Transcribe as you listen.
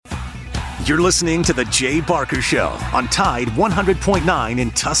You're listening to The Jay Barker Show on Tide 100.9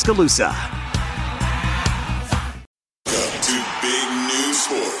 in Tuscaloosa. Welcome to Big News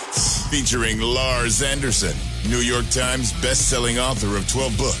Sports, featuring Lars Anderson, New York Times best-selling author of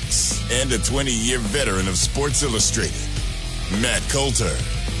 12 books and a 20-year veteran of Sports Illustrated. Matt Coulter,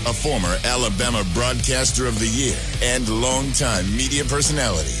 a former Alabama Broadcaster of the Year and longtime media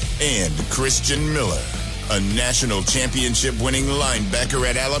personality. And Christian Miller, a national championship-winning linebacker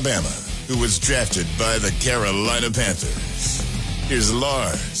at Alabama, who was drafted by the Carolina Panthers. Here's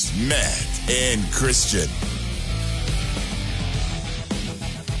Lars, Matt, and Christian.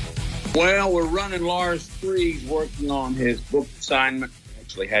 Well, we're running Lars through. He's working on his book assignment.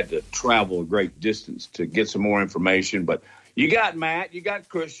 Actually had to travel a great distance to get some more information. But you got Matt, you got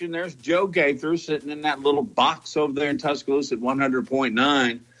Christian. There's Joe Gaither sitting in that little box over there in Tuscaloosa at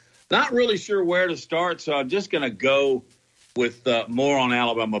 100.9. Not really sure where to start, so I'm just going to go with more on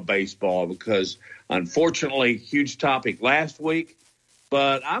Alabama baseball because, unfortunately, huge topic last week.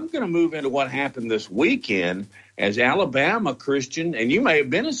 But I'm going to move into what happened this weekend as Alabama, Christian, and you may have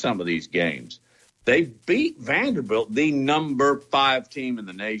been in some of these games. They beat Vanderbilt, the number 5 team in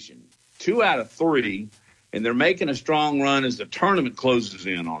the nation, 2 out of 3, and they're making a strong run as the tournament closes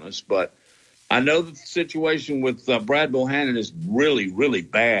in on us. But I know that the situation with Brad Bohannon is really, really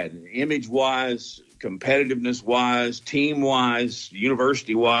bad, image-wise, competitiveness-wise, team-wise,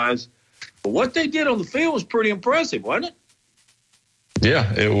 university-wise. But what they did on the field was pretty impressive, wasn't it?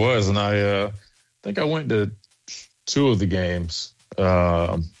 Yeah, it was. And I think I went to 2 of the games,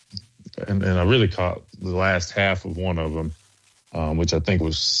 and I really caught the last half of one of them, which I think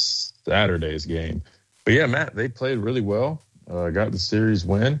was Saturday's game. But, yeah, Matt, they played really well, got the series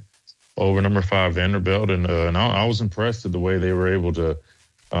win over number 5 Vanderbilt, and I was impressed with the way they were able to,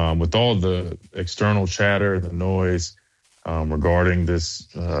 with all the external chatter, the noise regarding this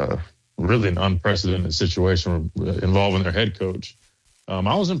really an unprecedented situation involving their head coach.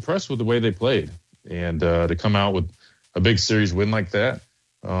 I was impressed with the way they played, and to come out with a big series win like that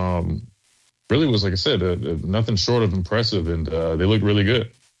really was, like I said, nothing short of impressive, and they looked really good.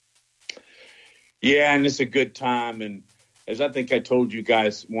 Yeah, and it's a good time, and as I think I told you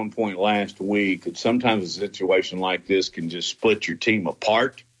guys at one point last week, sometimes a situation like this can just split your team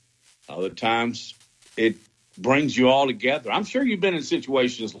apart. Other times it brings you all together. I'm sure you've been in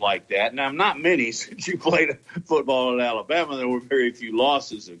situations like that. Now, not many since you played football at Alabama. There were very few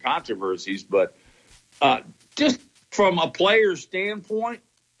losses and controversies. But just from a player's standpoint,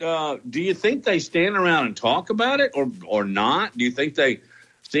 do you think they stand around and talk about it or not? Do you think they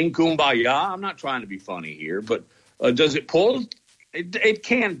sing Kumbaya? I'm not trying to be funny here, but does it pull? It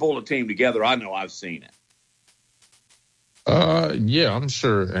can pull a team together. I know I've seen it. Yeah, I'm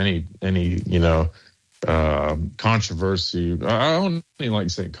sure any controversy. I don't even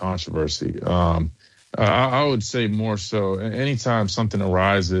like saying controversy. I would say more so anytime something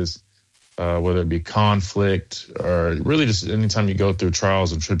arises, whether it be conflict or really just anytime you go through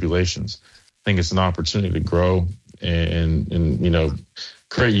trials and tribulations, I think it's an opportunity to grow and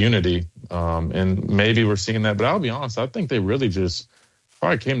create unity. And maybe we're seeing that, but I'll be honest, I think they really just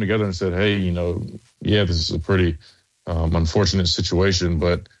probably came together and said, hey, this is a pretty unfortunate situation,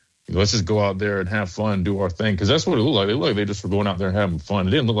 but let's just go out there and have fun, do our thing. Because that's what it looked like. It looked like they just were going out there and having fun.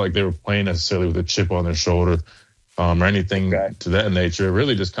 It didn't look like they were playing necessarily with a chip on their shoulder or anything to that nature. It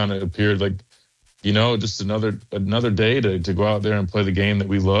really just kind of appeared like, just another day to go out there and play the game that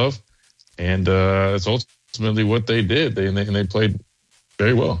we love. And that's ultimately what they did. They played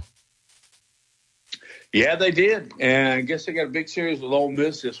very well. Yeah, they did. And I guess they got a big series with Ole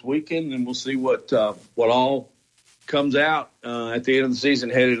Miss this weekend, and we'll see what all comes out at the end of the season,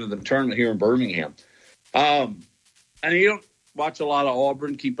 headed into the tournament here in Birmingham. And you don't watch a lot of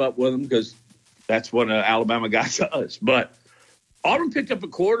Auburn, keep up with them, because that's what an Alabama guy does. But Auburn picked up a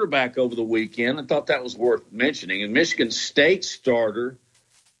quarterback over the weekend. I thought that was worth mentioning. And Michigan State starter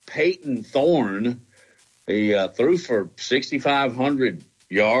Peyton Thorne, he threw for 6,500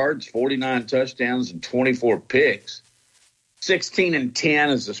 yards, 49 touchdowns, and 24 picks. 16-10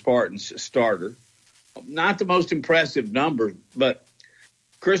 as the Spartans starter. Not the most impressive number, but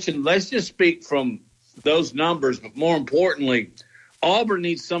Christian, let's just speak from those numbers. But more importantly, Auburn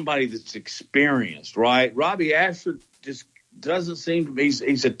needs somebody that's experienced, right? Robbie Ashford just doesn't seem to be.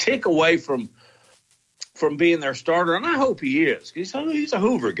 He's a tick away from being their starter, and I hope he is. He's a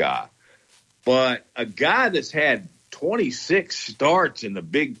Hoover guy, but a guy that's had 26 starts in the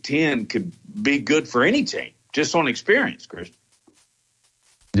Big Ten could be good for any team, just on experience, Christian.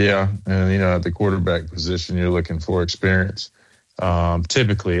 Yeah, and, at the quarterback position, you're looking for experience.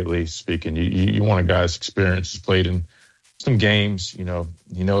 Typically, at least speaking, you want a guy that's experienced, who's played in some games. He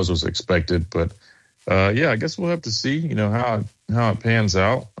knows what's expected. But, I guess we'll have to see, how it pans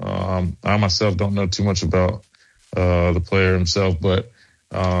out. I myself don't know too much about the player himself, but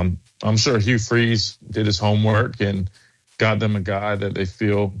I'm sure Hugh Freeze did his homework and got them a guy that they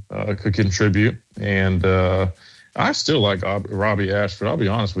feel could contribute. And I still like Robbie Ashford. I'll be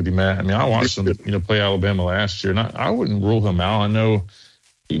honest with you, Matt. I mean, I watched him, play Alabama last year, and I wouldn't rule him out. I know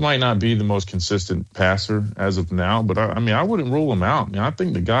he might not be the most consistent passer as of now, but I wouldn't rule him out. I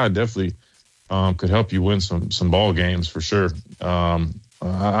think the guy definitely could help you win some ball games for sure. I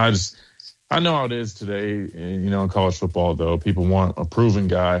know how it is today, in college football, though. People want a proven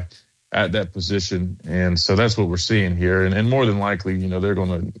guy at that position, and so that's what we're seeing here. And more than likely, they're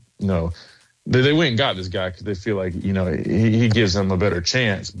going to, they went and got this guy because they feel like, he gives them a better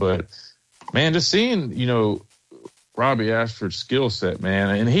chance. But, man, just seeing, Robbie Ashford's skill set, man,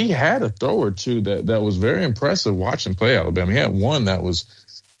 and he had a throw or two that was very impressive watching play Alabama. He had one that was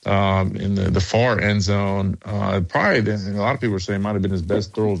in the far end zone. Probably, a lot of people were saying might have been his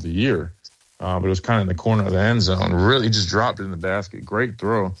best throw of the year, but it was kind of in the corner of the end zone. Really just dropped it in the basket. Great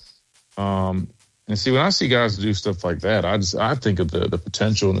throw. And see, when I see guys do stuff like that, I think of the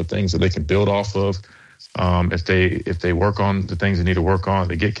potential and the things that they can build off of. If they work on the things they need to work on,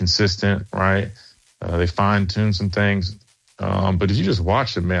 they get consistent, right? They fine tune some things. But if you just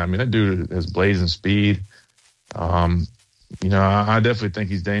watch him, man, that dude has blazing speed. I definitely think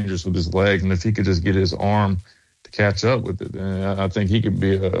he's dangerous with his legs, and if he could just get his arm to catch up with it, then I think he could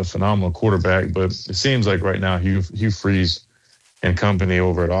be a phenomenal quarterback. But it seems like right now Hugh Freeze and company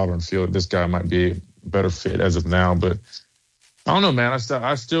over at Auburn feel this guy might be a better fit as of now. But I don't know, man.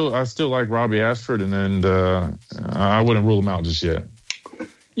 I still like Robbie Ashford, and I wouldn't rule him out just yet.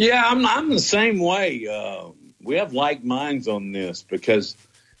 Yeah, I'm the same way. We have like minds on this because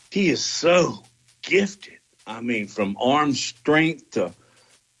he is so gifted. From arm strength to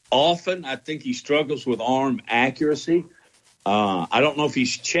often, I think he struggles with arm accuracy. I don't know if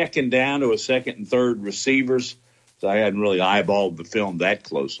he's checking down to a second and third receivers. So I hadn't really eyeballed the film that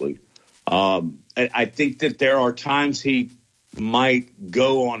closely. I think that there are times he might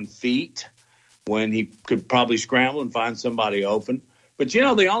go on feet when he could probably scramble and find somebody open. But,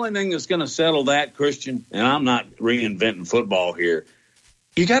 the only thing that's going to settle that, Christian, and I'm not reinventing football here,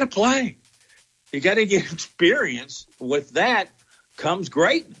 you got to play. You got to get experience. With that comes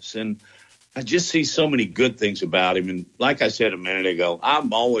greatness. And I just see so many good things about him. And like I said a minute ago,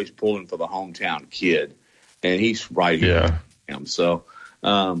 I'm always pulling for the hometown kid. And he's right here. Yeah. So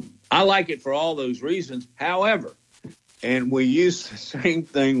I like it for all those reasons. However, and we use the same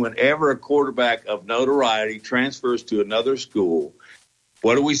thing whenever a quarterback of notoriety transfers to another school.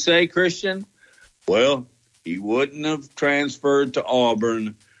 What do we say, Christian? Well, he wouldn't have transferred to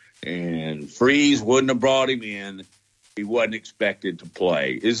Auburn, and Freeze wouldn't have brought him in. He wasn't expected to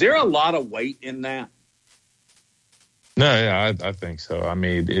play. Is there a lot of weight in that? No, yeah, I think so.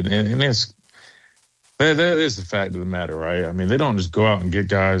 It's that is the fact of the matter, right? They don't just go out and get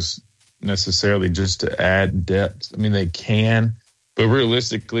guys necessarily just to add depth. They can, but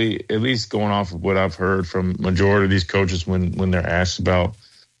realistically, at least going off of what I've heard from majority of these coaches when they're asked about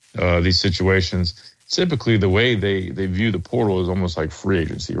these situations, typically the way they view the portal is almost like free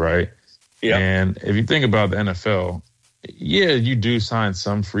agency, right? Yeah. And if you think about the NFL, you do sign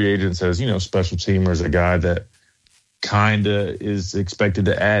some free agents as, special teamers, a guy that kind of is expected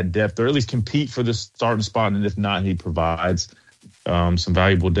to add depth or at least compete for the starting spot. And if not, he provides some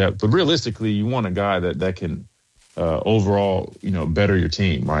valuable depth. But realistically, you want a guy that can overall, better your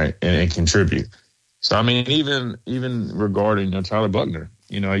team, right, and contribute. So, even regarding Tyler Buchner,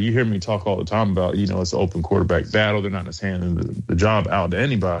 you hear me talk all the time about, it's an open quarterback battle. They're not just handing the job out to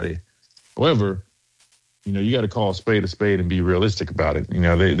anybody. However, you got to call a spade and be realistic about it. They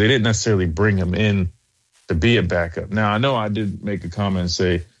didn't necessarily bring him in to be a backup. Now, I know I did make a comment and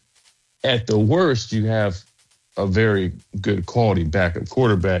say, at the worst, you have a very good quality backup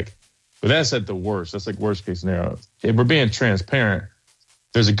quarterback, but that's at the worst. That's like worst case scenario. If we're being transparent,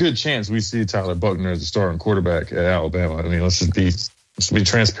 there's a good chance we see Tyler Buchner as a starting quarterback at Alabama. Let's be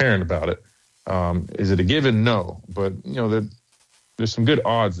transparent about it. Is it a given? No, but there's some good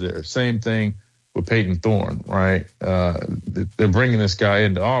odds there. Same thing with Peyton Thorne, right? They're bringing this guy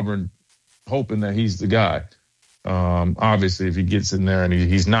into Auburn, hoping that he's the guy. Obviously, if he gets in there and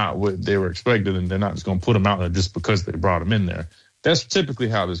he's not what they were expecting, and they're not just going to put him out there just because they brought him in there. That's typically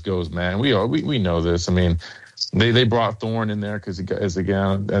how this goes, man. We know this. They brought Thorne in there because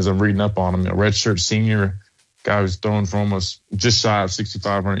as I'm reading up on him, a redshirt senior guy who's thrown for almost just shy of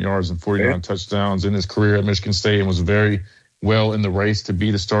 6,500 yards and 49 touchdowns in his career at Michigan State, and was very well in the race to be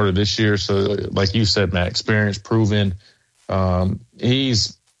the starter this year. So, like you said, Matt, experience, proven.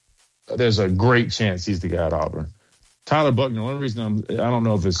 There's a great chance he's the guy at Auburn. Tyler Buchner, the only reason I don't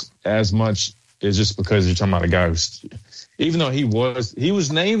know if it's as much is just because you're talking about a guy who's, even though he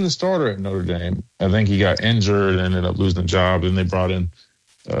was named the starter at Notre Dame, I think he got injured and ended up losing the job. And they brought in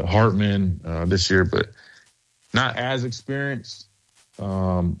Hartman this year, but not as experienced.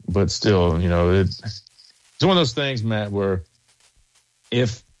 But still, it's one of those things, Matt, where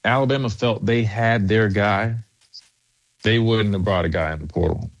if Alabama felt they had their guy, they wouldn't have brought a guy in the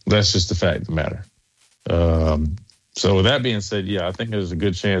portal. That's just the fact of the matter. So with that being said, yeah, I think there's a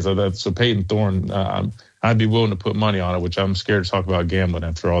good chance. So Peyton Thorne, I'd be willing to put money on it, which I'm scared to talk about gambling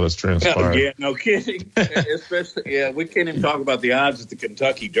after all this transpired. Yeah, no kidding. Especially, we can't even talk about the odds at the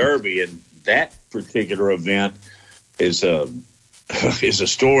Kentucky Derby, and that particular event is a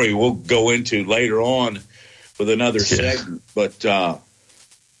story we'll go into later on with another segment. But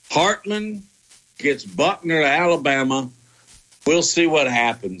Hartman gets Buchner to Alabama. We'll see what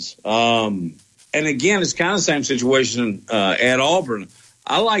happens. And again, it's kind of the same situation at Auburn.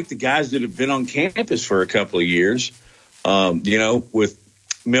 I like the guys that have been on campus for a couple of years, with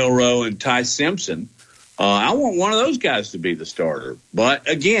Milroe and Ty Simpson. I want one of those guys to be the starter. But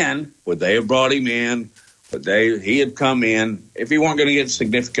again, would they have brought him in? He had come in if he weren't going to get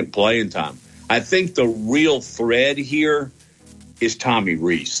significant playing time. I think the real thread here is Tommy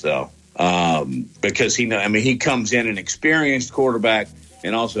Rees, though, because he comes in an experienced quarterback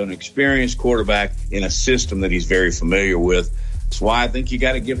and also an experienced quarterback in a system that he's very familiar with. That's why I think you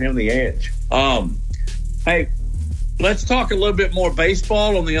got to give him the edge. Hey, let's talk a little bit more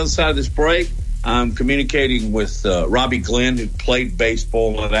baseball on the other side of this break. I'm communicating with Robbie Glenn, who played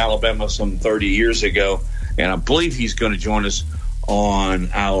baseball at Alabama some 30 years ago, and I believe he's going to join us on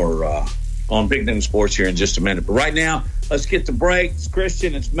our on Big Noon Sports here in just a minute. But right now, let's get the break. It's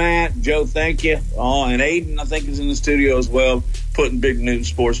Christian, it's Matt, Joe, thank you. And Aiden, I think, is in the studio as well, putting Big Noon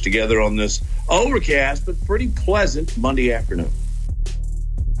Sports together on this overcast but pretty pleasant Monday afternoon.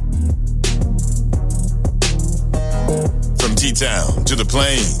 From T-Town to the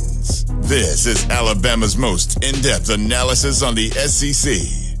Plains, this is Alabama's most in-depth analysis on the SEC.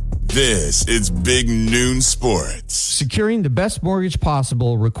 This is Big Noon Sports. Securing the best mortgage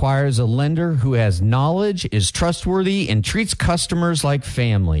possible requires a lender who has knowledge, is trustworthy, and treats customers like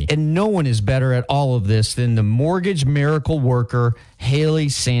family. And no one is better at all of this than the mortgage miracle worker, Haley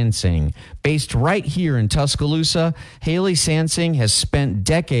Sansing. Based right here in Tuscaloosa, Haley Sansing has spent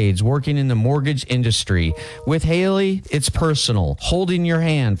decades working in the mortgage industry. With Haley, it's personal, holding your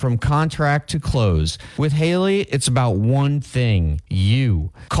hand from contract to close. With Haley, it's about one thing,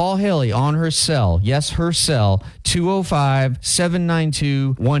 you. Call Haley on her cell, yes, her cell,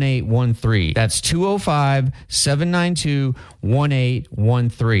 205-792-1813. That's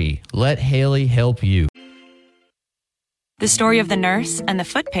 205-792-1813. Let Haley help you. The story of the nurse and the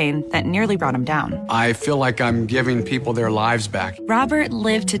foot pain that nearly brought him down. I feel like I'm giving people their lives back. Robert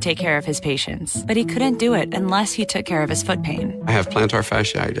lived to take care of his patients, but he couldn't do it unless he took care of his foot pain. I have plantar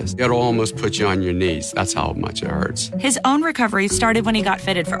fasciitis. It'll almost put you on your knees. That's how much it hurts. His own recovery started when he got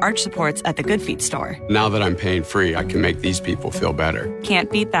fitted for arch supports at the Good Feet store. Now that I'm pain free, I can make these people feel better. Can't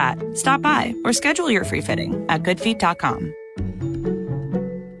beat that. Stop by or schedule your free fitting at goodfeet.com.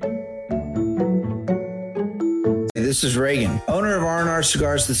 This is Reagan, owner of R&R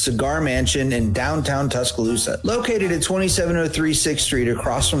Cigars, the Cigar Mansion in downtown Tuscaloosa, located at 2703 6th Street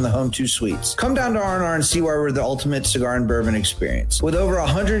across from the Home 2 Suites. Come down to R&R and see why we're the ultimate cigar and bourbon experience. With over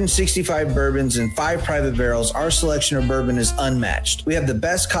 165 bourbons and 5 private barrels, our selection of bourbon is unmatched. We have the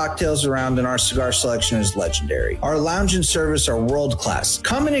best cocktails around and our cigar selection is legendary. Our lounge and service are world class.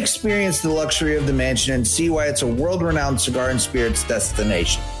 Come and experience the luxury of the mansion and see why it's a world-renowned cigar and spirits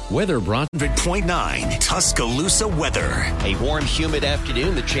destination. Weather brought 100.9 Tuscaloosa weather. A warm, humid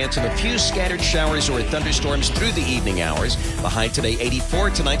afternoon. The chance of a few scattered showers or thunderstorms through the evening hours. The high today 84,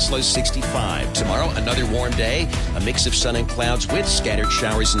 tonight's low 65. Tomorrow, another warm day. A mix of sun and clouds with scattered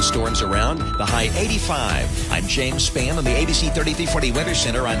showers and storms around. The high 85. I'm James Spann on the ABC 3340 Weather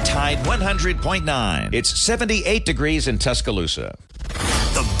Center on Tide 100.9. It's 78 degrees in Tuscaloosa.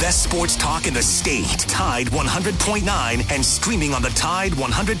 The best sports talk in the state. Tide 100.9 and streaming on the Tide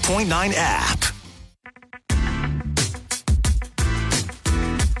 100.9 app.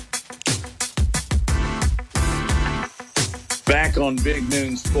 Back on Big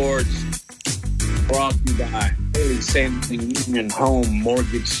Noon Sports, brought to you by Haley Sansing Union Home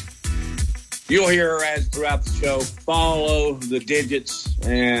Mortgage. You'll hear her ads throughout the show. Follow the digits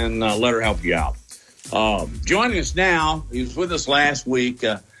and let her help you out. Joining us now, he was with us last week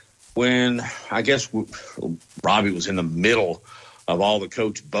when I guess Robbie was in the middle of all the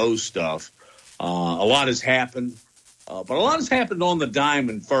Coach Bo stuff. A lot has happened But a lot has happened on the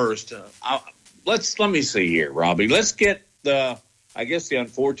diamond first. Let me see here, Robbie. Let's get the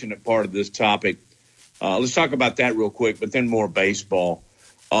unfortunate part of this topic. Let's talk about that real quick, but then more baseball.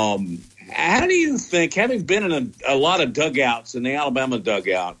 How do you think, having been in a lot of dugouts in the Alabama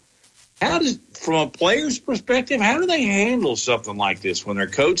dugout, from a player's perspective, how do they handle something like this when their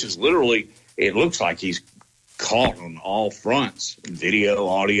coach is literally, it looks like he's caught on all fronts, video,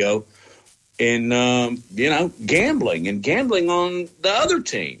 audio, and, gambling on the other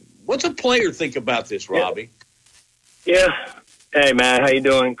team? What's a player think about this, Robbie? Yeah. Hey, Matt, how you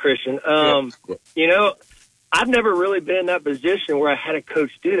doing, Christian? I've never really been in that position where I had a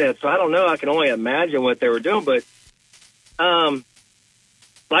coach do that, so I don't know. I can only imagine what they were doing. But,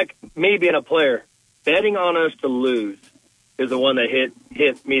 like me being a player, betting on us to lose is the one that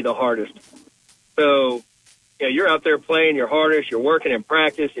hit me the hardest. So, you're out there playing your hardest, you're working in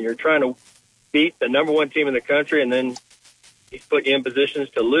practice, and you're trying to beat the number one team in the country, and then he's put you in positions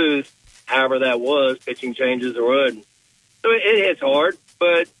to lose, however that was, pitching changes or what. So it hits hard,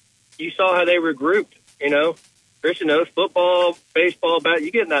 but you saw how they regrouped. Christian knows football, baseball,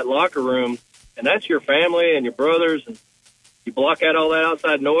 you get in that locker room, and that's your family and your brothers, and you block out all that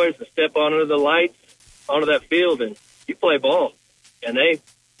outside noise and step onto the lights, onto that field, and you play ball. And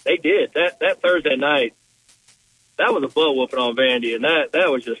they did. That Thursday night, that was a butt whooping on Vandy, and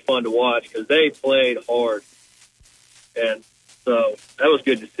that was just fun to watch because they played hard. And so that was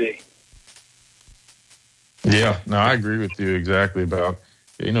good to see. Yeah, no, I agree with you exactly about,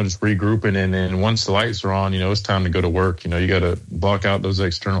 just regrouping. And once the lights are on, it's time to go to work. You got to block out those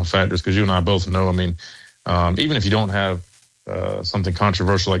external factors because you and I both know, even if you don't have something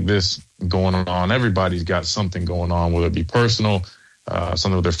controversial like this going on, everybody's got something going on, whether it be personal,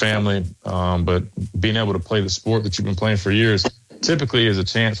 something with their family. But being able to play the sport that you've been playing for years typically is a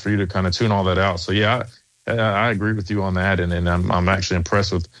chance for you to kind of tune all that out. So, yeah, I agree with you on that. And I'm actually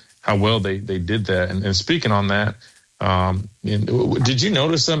impressed with how well they did that. And speaking on that, did you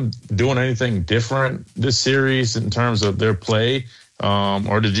notice them doing anything different this series in terms of their play?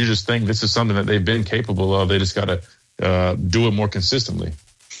 Or did you just think this is something that they've been capable of? They just got to do it more consistently.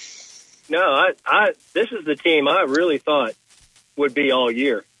 No, this is the team I really thought would be all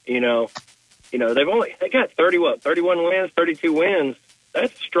year. They got 31 wins, 32 wins.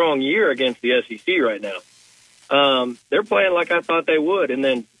 That's a strong year against the SEC right now. They're playing like I thought they would. And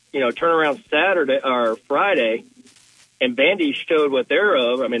then, turn around Saturday or Friday, and Vandy showed what they're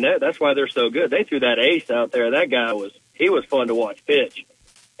of. That's why they're so good. They threw that ace out there. That guy was fun to watch pitch.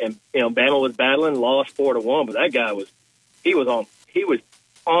 And, Bama was battling, lost 4-1, but that guy was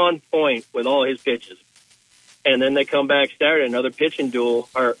on point with all his pitches. And then they come back Saturday, another pitching duel,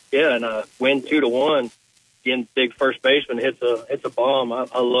 and win 2-1. Again, big first baseman hits a bomb. I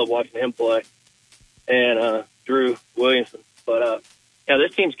love watching him play. And Drew Williamson. But,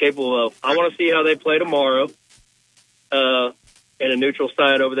 this team's capable of. I want to see how they play tomorrow. In a neutral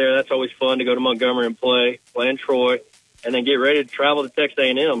site over there, that's always fun to go to Montgomery and play in Troy, and then get ready to travel to Texas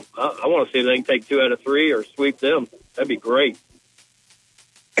A&M. I want to see if they can take 2 out of 3 or sweep them. That'd be great.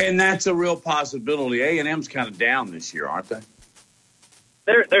 And that's a real possibility. A&M's kind of down this year, aren't they?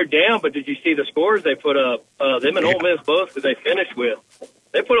 They're down, but did you see the scores they put up? Them and Ole Miss both, because they finished with.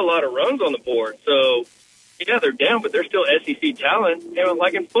 They put a lot of runs on the board. So, yeah, they're down, but they're still SEC talent.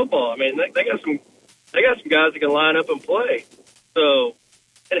 Like in football. They got some guys that can line up and play. So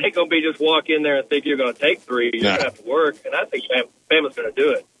it ain't going to be just walk in there and think you're going to take 3. You're going to have to work, and I think Bama's going to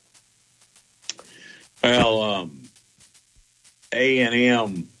do it. Well,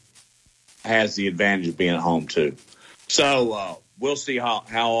 A&M has the advantage of being at home, too. So we'll see how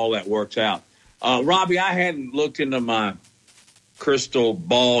all that works out. Robbie, I hadn't looked into my crystal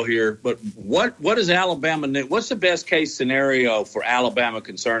ball here, but what is Alabama? What's the best case scenario for Alabama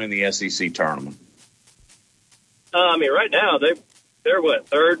concerning the SEC tournament? Right now they're what,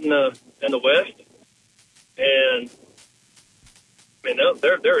 third in the West, and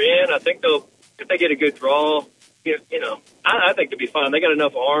they're in. I think if they get a good draw, I think they'll be fine. They got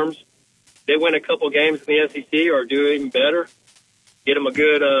enough arms. They win a couple games in the SEC or do even better. Get them a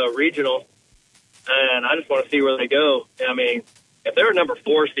good regional, and I just want to see where they go. If they're a number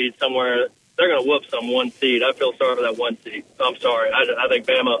 4 seed somewhere, they're going to whoop some 1 seed. I feel sorry for that 1 seed. I'm sorry. I think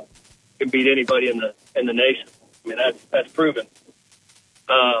Bama can beat anybody in the nation. That's proven.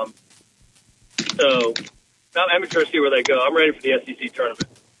 So I'm interested to see where they go. I'm ready for the SEC tournament.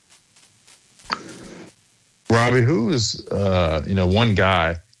 Robbie, who is one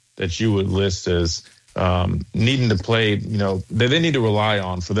guy that you would list as needing to play? They need to rely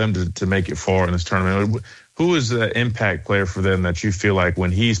on for them to make it far in this tournament. Who is the impact player for them that you feel like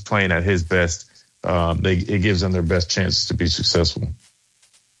when he's playing at his best, it gives them their best chances to be successful?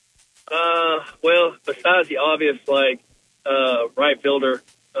 Well, besides the obvious, right fielder,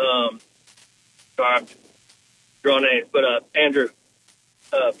 sorry, I'm drawing names, but Andrew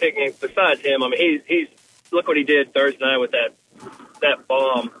Picnic. Besides him, I mean, he's look what he did Thursday night with that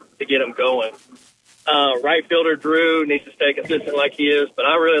bomb to get him going. Right fielder Drew needs to stay consistent like he is, but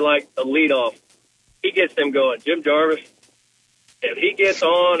I really like the leadoff. He gets them going. Jim Jarvis, if he gets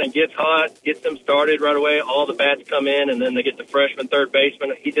on and gets hot, gets them started right away, all the bats come in, and then they get the freshman third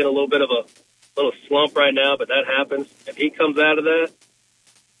baseman. He's in a little bit of a little slump right now, but that happens. If he comes out of that,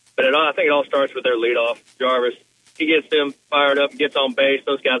 but I think it all starts with their leadoff, Jarvis. He gets them fired up and gets on base.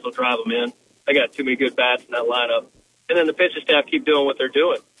 Those guys will drive them in. They got too many good bats in that lineup. And then the pitching staff keep doing what they're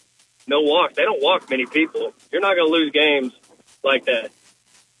doing. No walks. They don't walk many people. You're not going to lose games like that.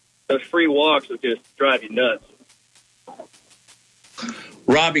 Those free walks will just drive you nuts.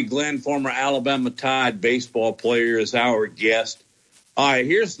 Robbie Glenn, former Alabama Tide baseball player, is our guest. All right,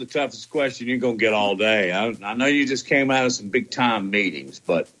 here's the toughest question you're going to get all day. I know you just came out of some big-time meetings,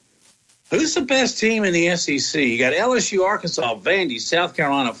 but who's the best team in the SEC? You got LSU, Arkansas, Vandy, South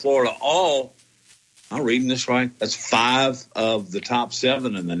Carolina, Florida, all. I'm reading this right. That's 5 of the top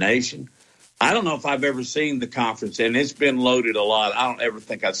 7 in the nation. I don't know if I've ever seen the conference, and it's been loaded a lot. I don't ever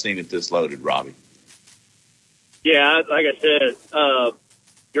think I've seen it this loaded, Robbie. Yeah, like I said,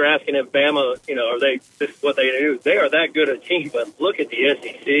 you're asking if Bama, this is what they do. They are that good a team, but look at the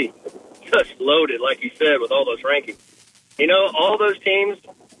SEC. Just loaded, like you said, with all those rankings. All those teams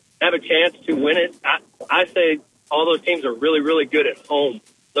have a chance to win it. I say all those teams are really, really good at home.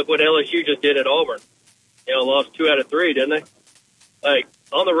 Look what LSU just did at Auburn. Lost 2 out of 3, didn't they?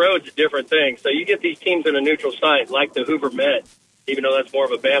 On the road's a different thing. So you get these teams in a neutral site, like the Hoover Met, even though that's more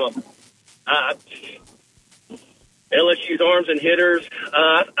of a Bama. LSU's arms and hitters.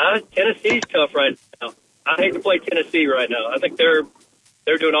 Tennessee's tough right now. I hate to play Tennessee right now. I think they're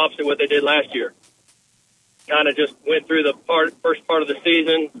doing opposite what they did last year. Kind of just went through the first part of the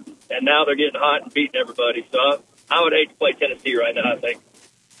season, and now they're getting hot and beating everybody. So I would hate to play Tennessee right now, I think.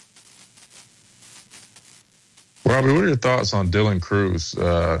 Robbie, what are your thoughts on Dylan Cruz,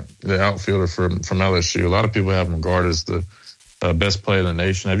 the outfielder from LSU? A lot of people have him regarded as the best player in the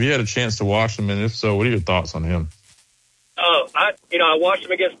nation. Have you had a chance to watch him? And if so, what are your thoughts on him? I watched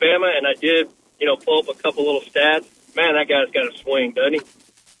him against Bama, and I did, pull up a couple little stats. Man, that guy's got a swing, doesn't he?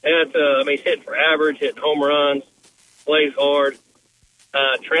 And he's hitting for average, hitting home runs, plays hard.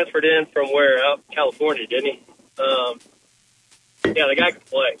 Transferred in from where? Out in California, didn't he? Yeah, the guy can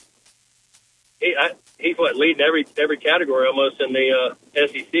play. He's leading every category almost in the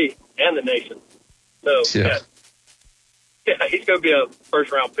SEC and the nation. So yeah, he's going to be a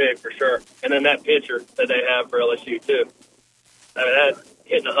first-round pick for sure. And then that pitcher that they have for LSU too. That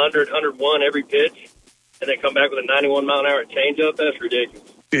hitting 100, 101 every pitch, and then come back with a 91-mile-an-hour changeup. That's ridiculous.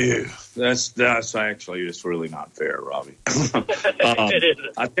 Yeah, that's actually just really not fair, Robbie. It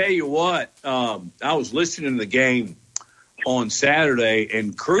isn't. I tell you what, I was listening to the game on Saturday,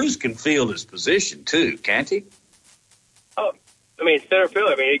 and Cruz can field his position too, can't he? Oh, center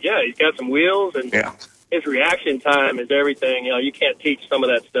field. Yeah, he's got some wheels, and his reaction time is everything. You can't teach some of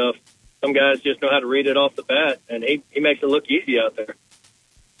that stuff. Some guys just know how to read it off the bat, and he makes it look easy out there.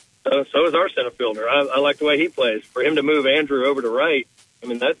 So is our center fielder. I like the way he plays. For him to move Andrew over to right,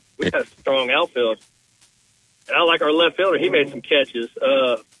 we got a strong outfield. And I like our left fielder. He made some catches.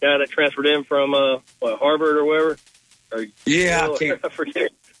 Guy that transferred in from Harvard or wherever. I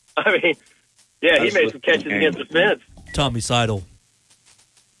forget. He made some catches against the fence. Tommy Seidel.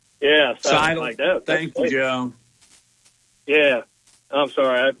 Yeah, Seidel. Like that. Thank you, Joe. Yeah. I'm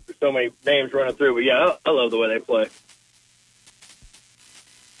sorry. I have so many names running through, but yeah, I love the way they play.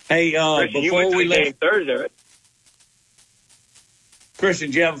 Hey, Christian, before we leave Thursday, right?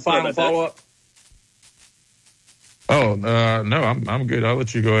 Christian, do you have a final follow-up? Oh, no, I'm good. I'll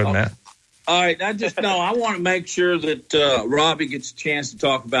let you go ahead, Matt. All right, I want to make sure that Robbie gets a chance to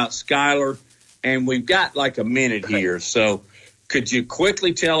talk about Skyler, and we've got like a minute here. So could you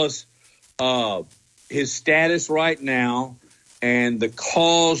quickly tell us his status right now and the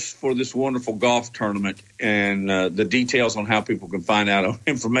cause for this wonderful golf tournament and the details on how people can find out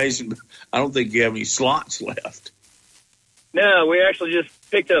information? I don't think you have any slots left. No, we actually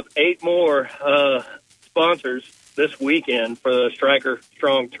just picked up 8 more sponsors this weekend for the Striker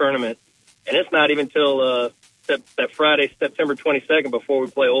Strong tournament. And it's not even till that Friday, September 22nd, before we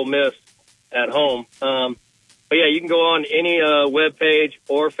play Ole Miss at home. But yeah, you can go on any web page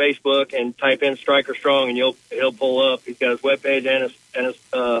or Facebook and type in Striker Strong, and he'll pull up. He's got his web page and his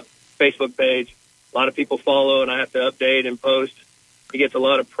Facebook page. A lot of people follow, and I have to update and post. He gets a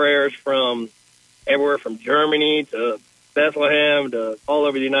lot of prayers from everywhere from Germany to Bethlehem to all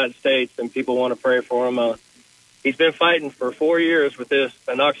over the United States, and people want to pray for him. He's been fighting for 4 years with this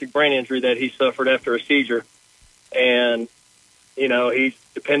anoxic brain injury that he suffered after a seizure. And, you know, he's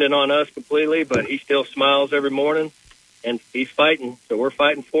dependent on us completely, but he still smiles every morning, and he's fighting. So we're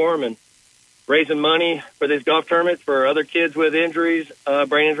fighting for him and raising money for these golf tournaments for other kids with injuries,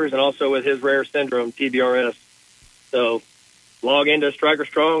 brain injuries, and also with his rare syndrome, TBRS. So log into Striker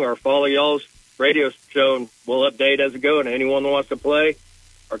Strong or follow y'all's radio show, and we'll update as it goes. And anyone that wants to play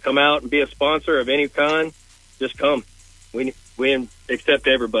or come out and be a sponsor of any kind, just come. We accept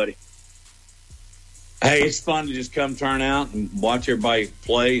everybody. Hey, it's fun to just come turn out and watch everybody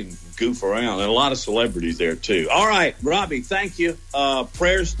play and goof around. There are a lot of celebrities there, too. All right, Robbie, thank you.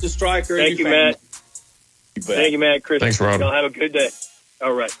 Prayers to Striker. Thank you, Matt. Thank you, Matt. Chris, thanks, Robbie. Y'all have a good day.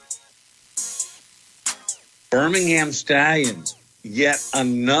 All right. Birmingham Stallions, yet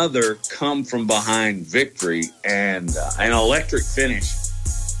another come-from-behind victory and an electric finish.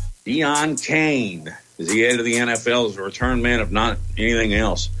 Deon Cain is the head of the NFL as a return man, if not anything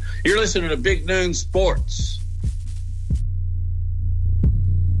else. You're listening to Big Noon Sports.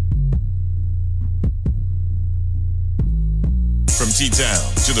 From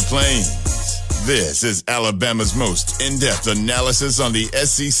T-Town to the Plains, this is Alabama's most in-depth analysis on the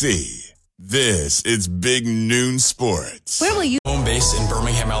SEC. This is Big Noon Sports. Where will you? Home base in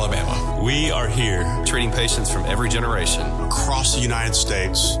Birmingham, Alabama. We are here Treating patients from every generation. across the United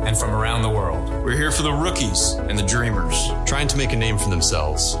States. And from around the world. We're here for the rookies and the dreamers. Trying to make a name for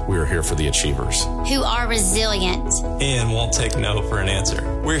themselves. We are here for the achievers. Who are resilient. And won't take no for an answer.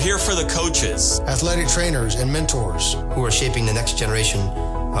 We're here for the coaches, athletic trainers and mentors who are shaping the next generation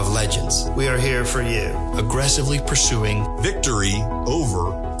of legends. We are here for you. aggressively pursuing victory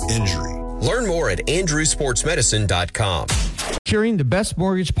over injury. Learn more at andrewsportsmedicine.com. Securing the best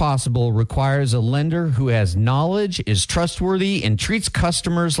mortgage possible requires a lender who has knowledge, is trustworthy, and treats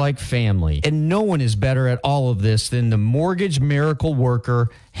customers like family. And no one is better at all of this than the mortgage miracle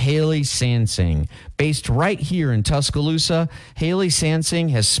worker, Haley Sansing. Based right here in Tuscaloosa, Haley Sansing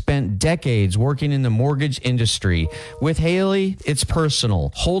has spent decades working in the mortgage industry. With Haley, it's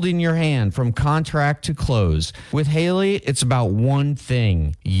personal, holding your hand from contract to close. With Haley, it's about one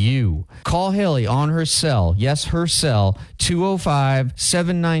thing, you. Call Haley on her cell, yes, her cell,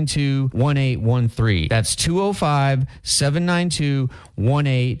 205-792-1813. That's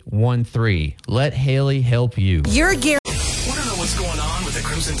 205-792-1813. Let Haley help you. You're Want to know what's going on with the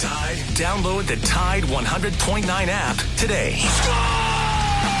Crimson Tide? Download the Tide 100.9 app today.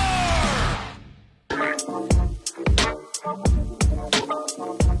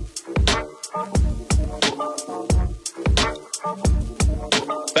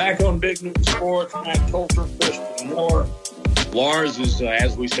 Back on Big Noon Sports, Matt Coulter, Christian Moore. Lars is,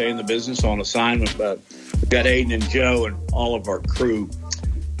 as we say in the business, on assignment, but we've got Aiden and Joe and all of our crew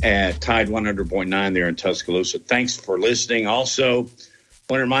at Tide 100.9 there in Tuscaloosa. Thanks for listening. Also,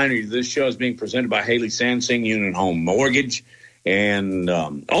 want to remind you, this show is being presented by Haley Sansing, Union Home Mortgage. And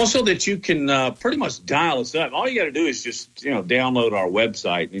also that you can pretty much dial us up. All you got to do is just, download our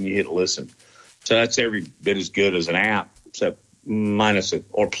website and you hit listen. So that's every bit as good as an app, except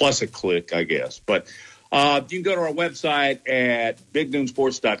plus a click, I guess. But you can go to our website at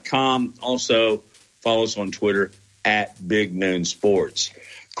bignoonsports.com. Also, follow us on Twitter at Big Noon Sports.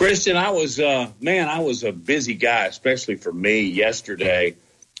 Christian, I was a busy guy, especially for me yesterday,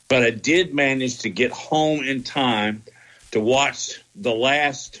 but I did manage to get home in time to watch the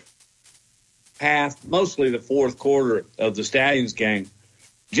last half, mostly the fourth quarter of the Stallions game.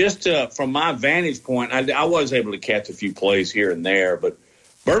 Just from my vantage point, I was able to catch a few plays here and there, but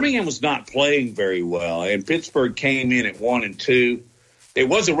Birmingham was not playing very well, and Pittsburgh came in at 1-2. It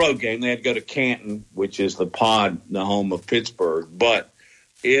was a road game. They had to go to Canton, which is the home of Pittsburgh, but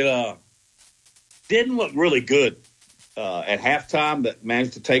it didn't look really good at halftime, but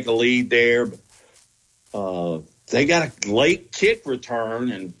managed to take a lead there. They got a late kick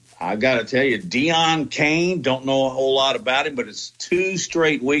return, and I got to tell you, Deon Cain, don't know a whole lot about him, but it's 2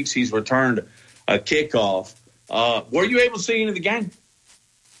 straight weeks he's returned a kickoff. Were you able to see any of the game?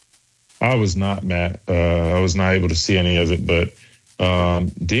 I was not, Matt. I was not able to see any of it, but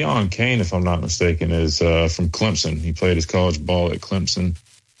Deon Cain, if I'm not mistaken, is from Clemson. He played his college ball at Clemson.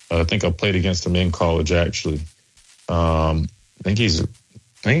 I think I played against him in college, actually. I think he's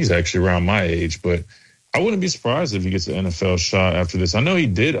actually around my age, but I wouldn't be surprised if he gets an NFL shot after this. I know he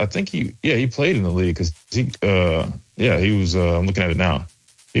did. I think he played in the league because he was. I'm looking at it now.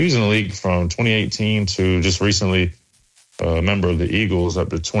 He was in the league from 2018 to just recently a member of the Eagles up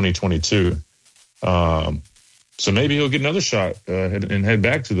to 2022. So maybe he'll get another shot and head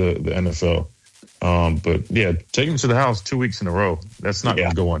back to the NFL. But yeah, take him to the house 2 weeks in a row. That's not going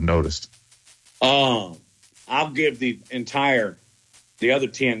to go unnoticed. I'll give the other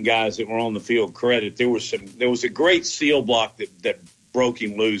 10 guys that were on the field credit. There was a great seal block that broke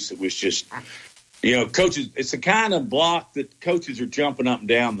him loose. It was just, coaches, it's the kind of block that coaches are jumping up and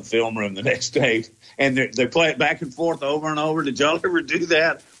down the film room the next day, and they play it back and forth over and over. Did y'all ever do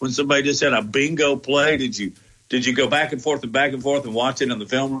that when somebody just had a bingo play? Did you go back and forth and watch it in the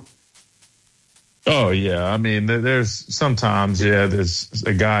film room? Oh, yeah. I mean, there's sometimes, there's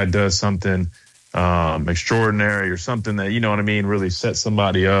a guy does something extraordinary or something that, really sets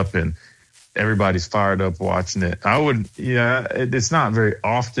somebody up and everybody's fired up watching it. It's not very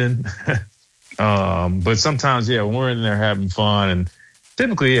often, but sometimes, when we're in there having fun, and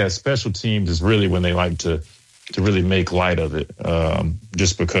typically, special teams is really when they like to really make light of it,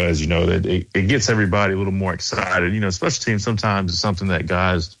 just because, that it gets everybody a little more excited. Special teams sometimes is something that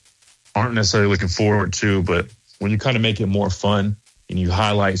guys aren't necessarily looking forward to, but when you kind of make it more fun and you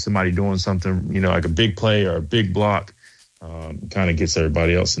highlight somebody doing something, like a big play or a big block, kind of gets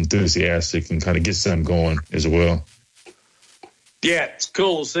everybody else enthusiastic and kind of gets them going as well. Yeah, it's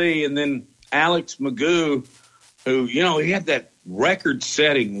cool to see. And then Alex McGough, who, he had that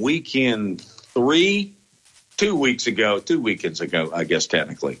record-setting weekend 2 weekends ago, I guess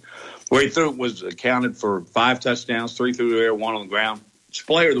technically, where he was accounted for 5 touchdowns, 3 through the air, 1 on the ground. It's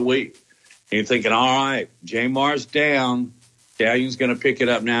player of the week. And you're thinking, all right, Jamar's down. Stallion's going to pick it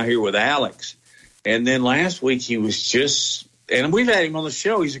up now here with Alex. And then last week he was just – and we've had him on the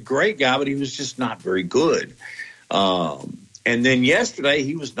show. He's a great guy, but he was just not very good. And then yesterday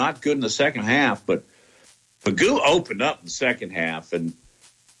he was not good in the second half. But McGough opened up the second half, and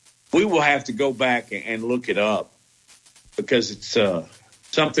we will have to go back and look it up because it's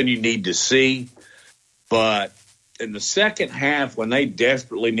something you need to see. But in the second half, when they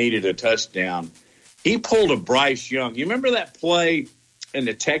desperately needed a touchdown, he pulled a Bryce Young. You remember that play in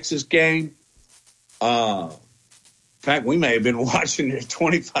the Texas game? In fact, we may have been watching it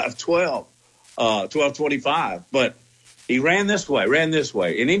 25-12, 12-25. But he ran this way.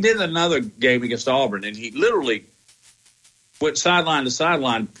 And he did another game against Auburn, and he literally went sideline to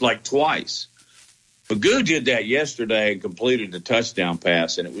sideline like twice. McGough did that yesterday and completed the touchdown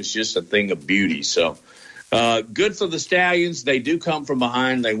pass, and it was just a thing of beauty. So, good for the Stallions. They do come from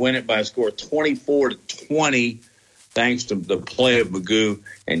behind. They win it by a score of 24-20, thanks to the play of McGough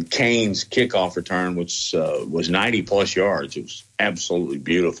and Kane's kickoff return, which was 90-plus yards. It was absolutely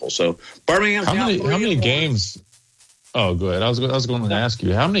beautiful. So Birmingham's how many games? Oh, go ahead. I was going to ask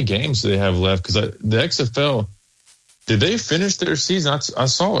you, how many games do they have left? Because the XFL, did they finish their season? I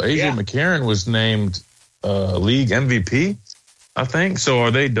saw AJ McCarron was named league MVP, I think. So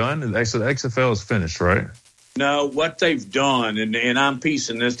are they done? So the XFL is finished, right? No, what they've done, and I'm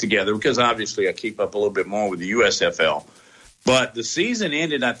piecing this together because obviously I keep up a little bit more with the USFL, but the season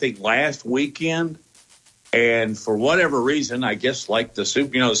ended, I think, last weekend, and for whatever reason, I guess like the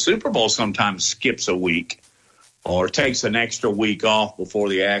Super Bowl sometimes skips a week or takes an extra week off before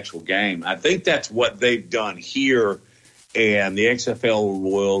the actual game. I think that's what they've done here, and the XFL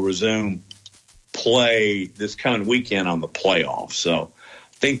will resume play this coming weekend on the playoffs. So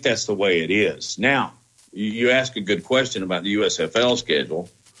I think that's the way it is. Now, you ask a good question about the USFL schedule.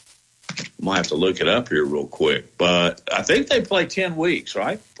 I might have to look it up here real quick. But I think they play 10 weeks,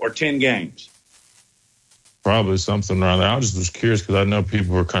 right? Or 10 games. Probably something around there. I just was curious because I know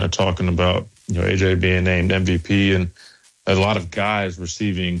people were kind of talking about, AJ being named MVP and a lot of guys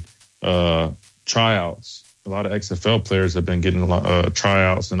receiving tryouts. A lot of XFL players have been getting a lot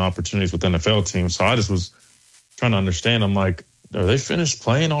tryouts and opportunities with NFL teams. So I just was trying to understand. I'm like, are they finished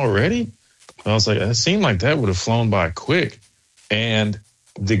playing already? I was like, it seemed like that would have flown by quick. And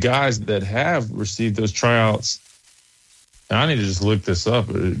the guys that have received those tryouts, I need to just look this up.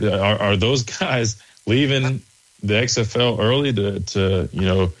 Are those guys leaving the XFL early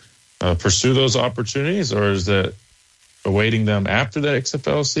to pursue those opportunities, or is that awaiting them after the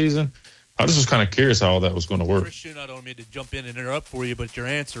XFL season? I just was kind of curious how all that was going to work. Christian, I don't mean to jump in and interrupt for you, but your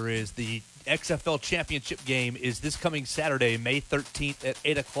answer is the XFL championship game is this coming Saturday, May 13th at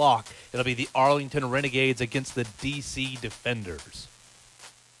 8 o'clock. It'll be the Arlington Renegades against the DC Defenders.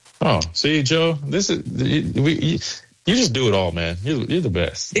 Oh, see, Joe, this is you just do it all, man. You're the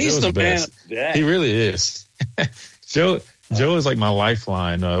best. He's Joe's the best. Man. He really is. Joe is like my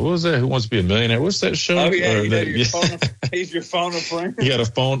lifeline. What was that? Who Wants to Be a Millionaire? What's that show? Oh, yeah. He's your phone a friend. You got a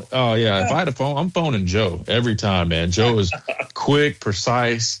phone? Oh, yeah. If I had a phone, I'm phoning Joe every time, man. Joe is quick,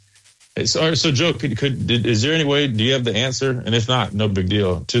 precise. So Joe, is there any way, do you have the answer? And if not, no big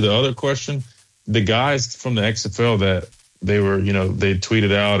deal. To the other question, the guys from the XFL that they were, they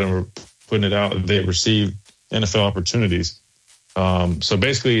tweeted out and were putting it out that they received NFL opportunities. So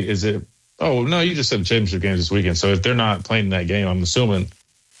basically, is it? Oh no, you just said the championship games this weekend. So if they're not playing that game, I'm assuming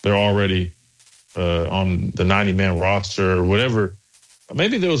they're already on the 90-man roster or whatever.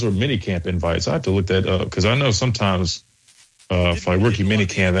 Maybe those were minicamp invites. I have to look that up because I know sometimes for like rookie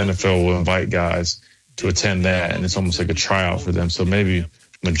minicamp, the NFL will invite guys to attend that, and it's almost like a tryout for them. So maybe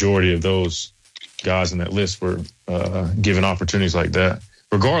majority of those guys in that list were given opportunities like that.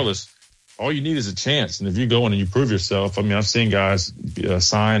 Regardless, all you need is a chance. And if you go in and you prove yourself, I mean, I've seen guys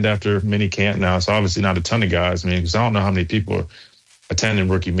signed after minicamp. Now, it's obviously not a ton of guys. I mean, because I don't know how many people are attending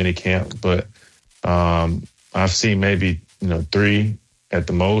rookie minicamp, but I've seen maybe, 3 at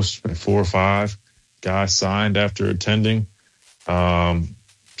the most, 4 or 5 guys signed after attending.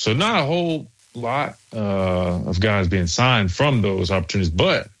 So not a whole lot of guys being signed from those opportunities,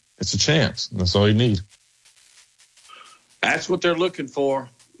 but it's a chance. That's all you need. That's what they're looking for.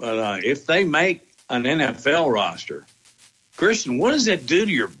 But if they make an NFL roster, Christian, what does that do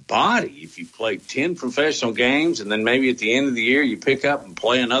to your body if you play 10 professional games and then maybe at the end of the year you pick up and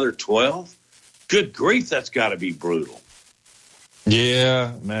play another 12? Good grief, that's got to be brutal.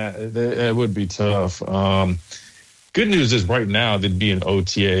 Yeah, Matt, that would be tough. Good news is right now they'd be an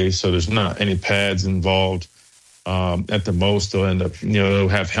OTA, so there's not any pads involved. At the most, they'll end up, they'll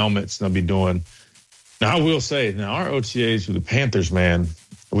have helmets and they'll be doing. Now, I will say, our OTAs for the Panthers, man,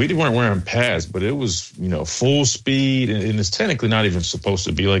 we weren't wearing pads, but it was, full speed, and it's technically not even supposed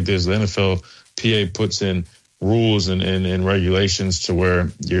to be like this. The NFLPA puts in rules and regulations to where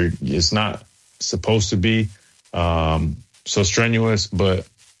it's not supposed to be so strenuous, but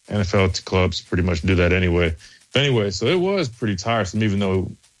NFL clubs pretty much do that anyway. But anyway, so it was pretty tiresome, even though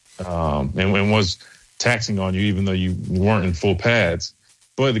and was taxing on you, even though you weren't in full pads.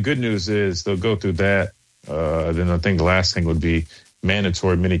 But the good news is they'll go through that. Then I think the last thing would be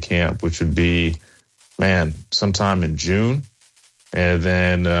mandatory minicamp, which would be, sometime in June. And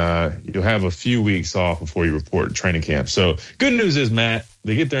then you'll have a few weeks off before you report to training camp. So good news is, Matt,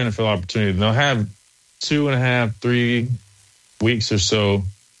 they get their NFL opportunity. They'll have 2.5, 3 weeks or so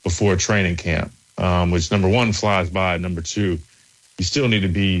before training camp, which, number one, flies by. Number two, you still need to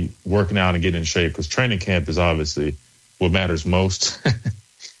be working out and getting in shape because training camp is obviously what matters most.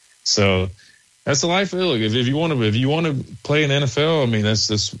 So that's the life of it. Look, if you want to play in NFL, I mean,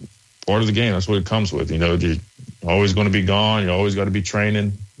 that's part of the game. That's what it comes with. You're always going to be gone. You always got to be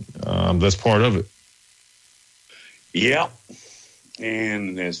training. That's part of it. Yeah.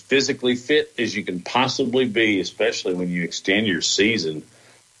 And as physically fit as you can possibly be, especially when you extend your season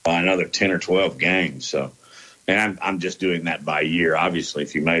by another 10 or 12 games. So, and I'm just doing that by year. Obviously,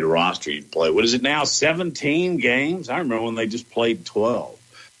 if you made a roster, you'd play, what is it now, 17 games? I remember when they just played 12.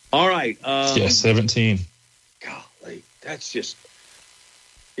 All right. 17. Golly, that's just,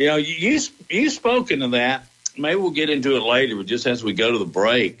 you spoke into that. Maybe we'll get into it later, but just as we go to the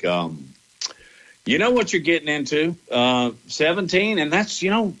break, you know what you're getting into, 17, and that's,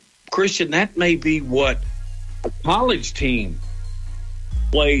 Christian, that may be what a college team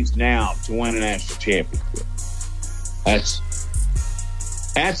plays now to win a national championship.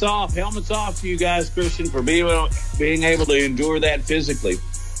 Hats off, helmets off to you guys, Christian, for being able to endure that physically.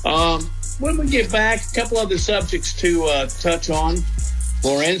 When we get back, a couple other subjects to touch on.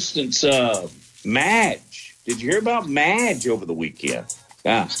 For instance, Madge. Did you hear about Madge over the weekend?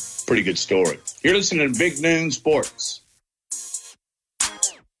 Pretty good story. You're listening to Big Noon Sports.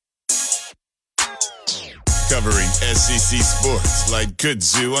 Covering SEC sports like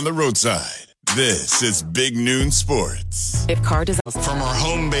kudzu on the roadside. This is Big Noon Sports. If car design from our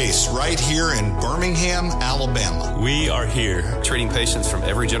home base right here in Birmingham, Alabama. We are here treating patients from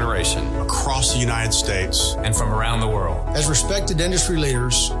every generation across the United States and from around the world. As respected industry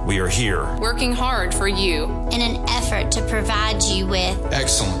leaders, we are here working hard for you in an effort to provide you with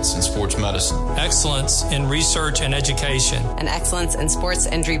excellence in sports medicine, excellence in research and education, and excellence in sports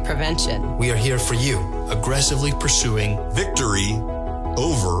injury prevention. We are here for you, aggressively pursuing victory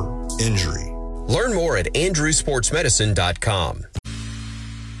over injury. Learn more at andrewsportsmedicine.com.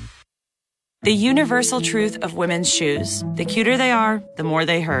 The universal truth of women's shoes. The cuter they are, the more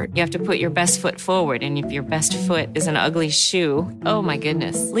they hurt. You have to put your best foot forward, and if your best foot is an ugly shoe, oh my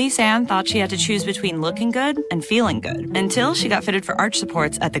goodness. Lisa Ann thought she had to choose between looking good and feeling good until she got fitted for arch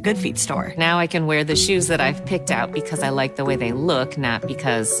supports at the Good Feet store. Now I can wear the shoes that I've picked out because I like the way they look, not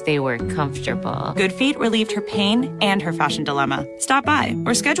because they were comfortable. Good Feet relieved her pain and her fashion dilemma. Stop by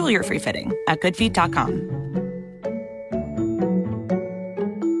or schedule your free fitting at goodfeet.com.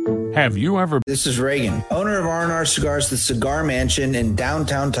 Have you ever... This is Reagan, owner of R&R Cigars, the Cigar Mansion in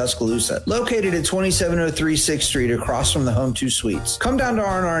downtown Tuscaloosa, located at 2703 6th Street across from the Home 2 Suites. Come down to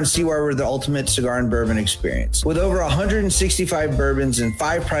R&R and see why we're the ultimate cigar and bourbon experience. With over 165 bourbons and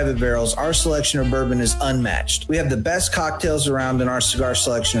 5 private barrels, our selection of bourbon is unmatched. We have the best cocktails around and our cigar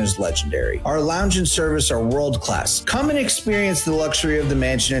selection is legendary. Our lounge and service are world-class. Come and experience the luxury of the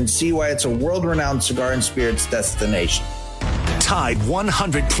mansion and see why it's a world-renowned cigar and spirits destination. Tide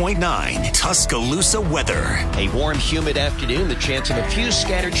 100.9 Tuscaloosa weather. A warm, humid afternoon, the chance of a few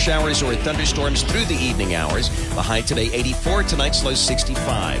scattered showers or thunderstorms through the evening hours. The high today 84, tonight's low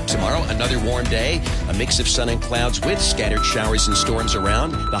 65. Tomorrow, another warm day, a mix of sun and clouds with scattered showers and storms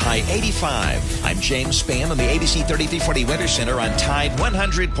around. The high 85. I'm James Spann on the ABC 3340 Weather Center on Tide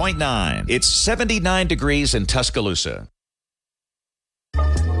 100.9. It's 79 degrees in Tuscaloosa.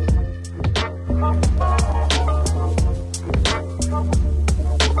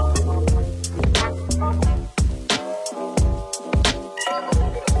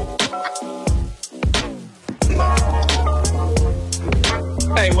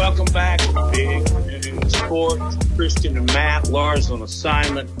 Hey, welcome back to Big News Sports. Christian and Matt, Lars on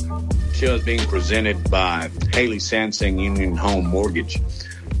assignment. The show is being presented by Haley Sansing Union Home Mortgage.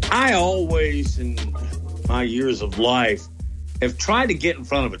 I always, in my years of life, have tried to get in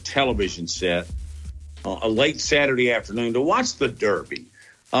front of a television set a late Saturday afternoon to watch the Derby.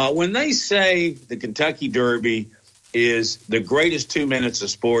 When they say the Kentucky Derby is the greatest 2 minutes of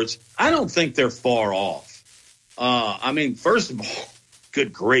sports, I don't think they're far off. First of all,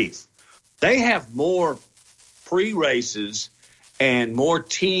 good grief. They have more pre-races and more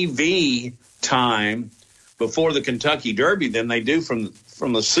TV time before the Kentucky Derby than they do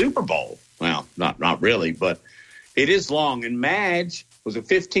from the Super Bowl. Well, not really, but it is long. And Madge was a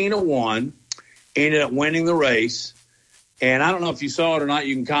 15-1, ended up winning the race. And I don't know if you saw it or not.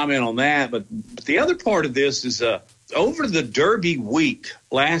 You can comment on that. But the other part of this is over the Derby week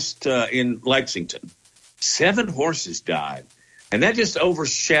last in Lexington, 7 horses died. And that just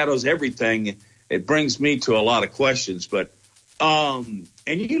overshadows everything. It brings me to a lot of questions. But and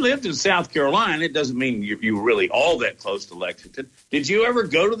you lived in South Carolina. It doesn't mean you were really all that close to Lexington. Did you ever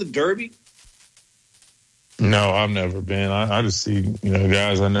go to the Derby? No, I've never been. I just see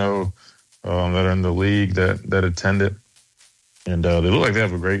guys I know that are in the league that attend it, and they look like they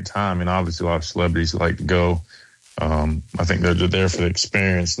have a great time. And obviously, a lot of celebrities like to go. I think they're there for the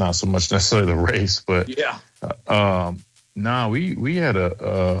experience, not so much necessarily the race. But yeah. We had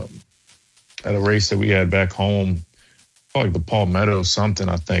a race that we had back home, like the Palmetto something,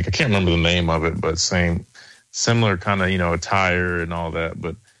 I think. I can't remember the name of it, but similar kind of, attire and all that.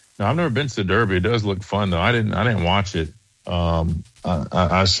 But no, I've never been to the Derby. It does look fun though. I didn't watch it.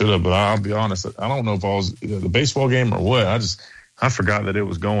 I should have, but I'll be honest, I don't know if I was the baseball game or what. I forgot that it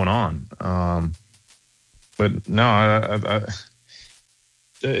was going on. But no, I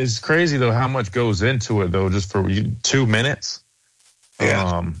it's crazy, though, how much goes into it, though, just for 2 minutes.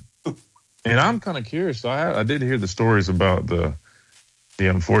 Yeah. And I'm kind of curious. I did hear the stories about the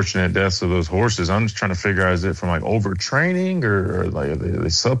unfortunate deaths of those horses. I'm just trying to figure out, is it from, overtraining or are they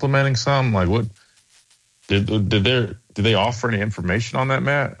supplementing something? What did they offer any information on that,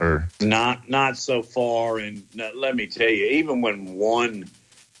 Matt? Or Not so far. And let me tell you, even when one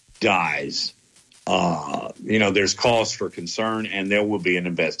dies, there's cause for concern and there will be an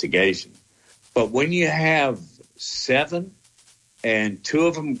investigation. But when you have 7 and 2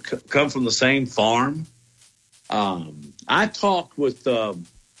 of them come from the same farm, I talked with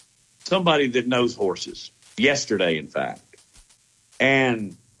somebody that knows horses yesterday, in fact,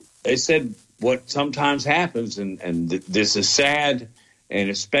 and they said what sometimes happens, and this is sad and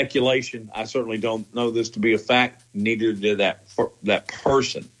it's speculation. I certainly don't know this to be a fact, neither did that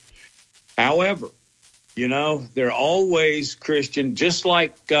person. However, they're always, Christian, just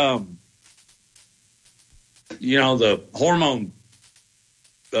like, the hormone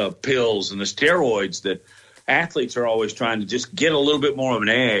pills and the steroids that athletes are always trying to just get a little bit more of an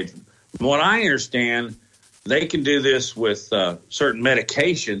edge. From what I understand, they can do this with certain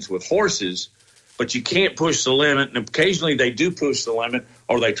medications with horses, but you can't push the limit. And occasionally they do push the limit,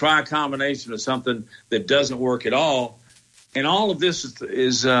 or they try a combination of something that doesn't work at all. And all of this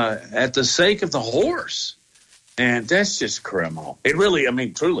is at the sake of the horse. And that's just criminal. It really,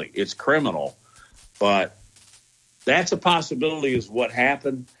 truly, it's criminal. But that's a possibility is what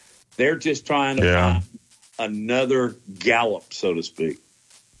happened. They're just trying to find another gallop, so to speak.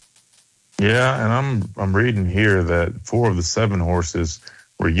 Yeah, and I'm reading here that 4 of the 7 horses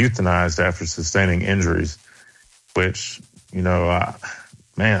were euthanized after sustaining injuries, which,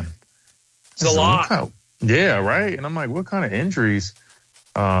 man. It's a lot. Yeah, right. And I'm like, what kind of injuries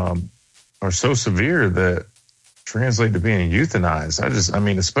are so severe that translate to being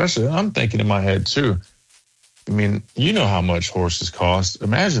euthanized. Especially, I'm thinking in my head too. I mean, you know how much horses cost.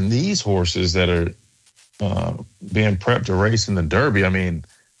 Imagine these horses that are being prepped to race in the Derby. I mean,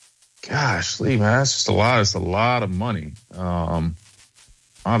 gosh, Lee, man, that's just a lot. It's a lot of money.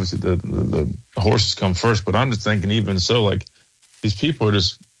 Obviously, the horses come first, but I'm just thinking, even so, like, these people are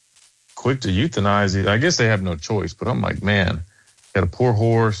just quick to euthanize. I guess they have no choice, but I'm like, man, got a poor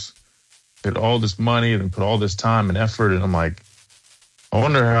horse, get all this money, and put all this time and effort, and I'm like, I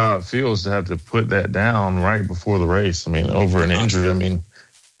wonder how it feels to have to put that down right before the race. I mean, over an injury. I mean,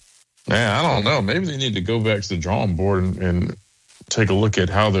 man, I don't know. Maybe they need to go back to the drawing board and take a look at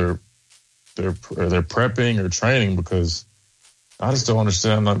how they're prepping or training, because I just don't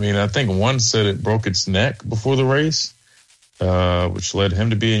understand. I mean, I think one said it broke its neck before the race, which led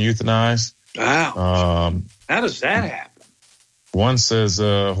him to being euthanized. Wow. How does that happen? One says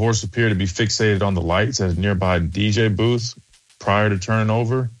a horse appeared to be fixated on the lights at a nearby DJ booth prior to turning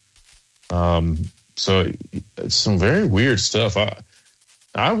over. So it's some very weird stuff.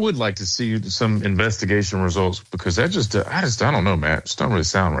 I would like to see some investigation results, because I don't know, Matt. It just don't really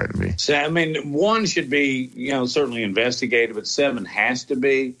sound right to me. So, I mean, one should be, certainly investigated, but 7 has to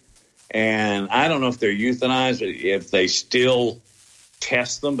be. And I don't know if they're euthanized, if they still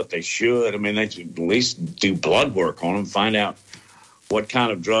test them, but they should. I mean, they should at least do blood work on them, find out what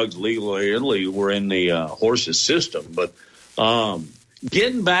kind of drugs legally were in the horse's system. But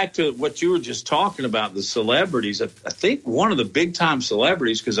getting back to what you were just talking about, the celebrities, I think one of the big-time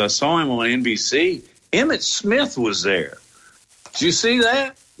celebrities, because I saw him on NBC, Emmitt Smith was there. Did you see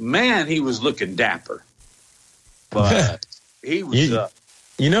that? Man, he was looking dapper. But he was...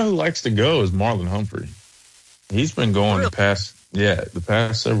 you know who likes to go is Marlon Humphrey. He's been going really? the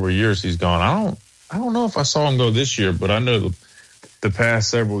past several years he's gone. I don't know if I saw him go this year, but I know the past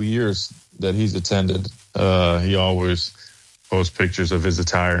several years that he's attended, he always post pictures of his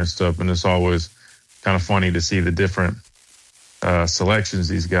attire and stuff, and it's always kind of funny to see the different selections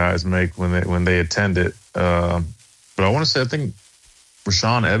these guys make when they attend it. But I want to say, I think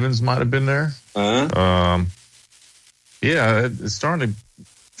Rashaan Evans might have been there. Yeah, it's starting to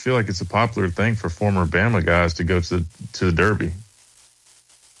feel like it's a popular thing for former Bama guys to go to the Derby.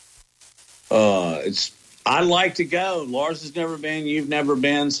 I'd like to go. Lars has never been. You've never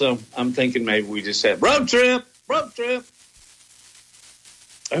been. So I'm thinking maybe we just said road trip.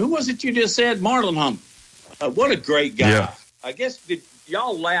 Who was it you just said? Marlon Humphrey. What a great guy. Yeah. I guess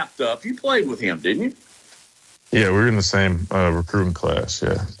y'all lapped up. You played with him, didn't you? Yeah, we were in the same recruiting class,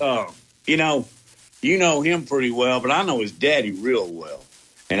 yeah. Oh, you know him pretty well, but I know his daddy real well.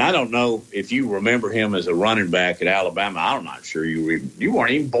 And I don't know if you remember him as a running back at Alabama. I'm not sure you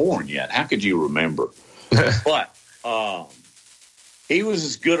weren't even born yet. How could you remember? But he was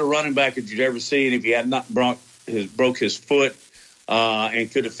as good a running back as you'd ever see. And if he had not broke his foot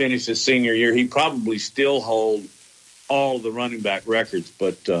and could have finished his senior year, he'd probably still hold all the running back records.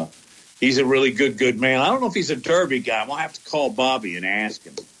 But he's a really good man. I don't know if he's a Derby guy. I'll have to call Bobby and ask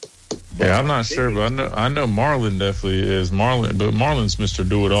him. Yeah, I'm not sure, but I know Marlon definitely is. But Marlon's Mr.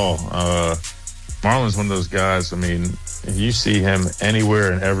 Do-It-All. Marlon's one of those guys, I mean, you see him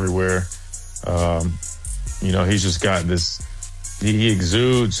anywhere and everywhere. He's just got this, he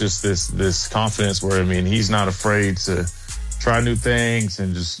exudes just this confidence where, I mean, he's not afraid to try new things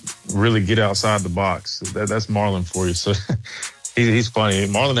and just really get outside the box. That's Marlon for you. So he's funny.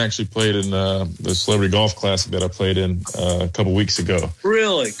 Marlon actually played in the Celebrity Golf Classic that I played in a couple weeks ago.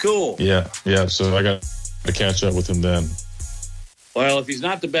 Really? Cool. Yeah. So I got to catch up with him then. Well, if he's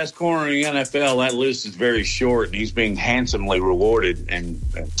not the best corner in the NFL, that list is very short, and he's being handsomely rewarded, and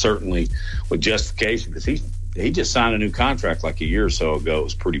certainly with justification, because he just signed a new contract like a year or so ago. It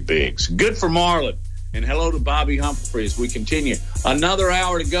was pretty big. So good for Marlon. And hello to Bobby Humphrey as we continue. Another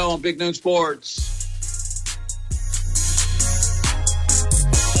hour to go on Big Noon Sports.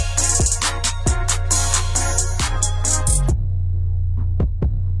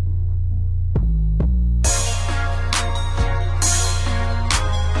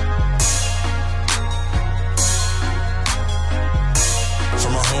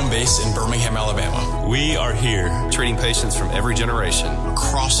 In Birmingham, Alabama. We are here treating patients from every generation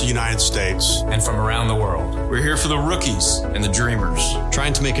across the United States and from around the world. We're here for the rookies and the dreamers.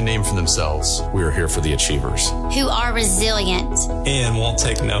 Trying to make a name for themselves. We are here for the achievers. Who are resilient and won't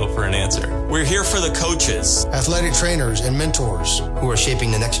take no for an answer. We're here for the coaches, athletic trainers, and mentors who are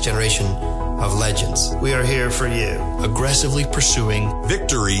shaping the next generation of legends. We are here for you. Aggressively pursuing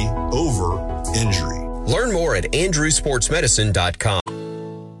victory over injury. Learn more at andrewsportsmedicine.com.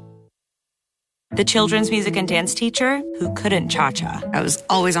 the children's music and dance teacher who couldn't cha-cha. I was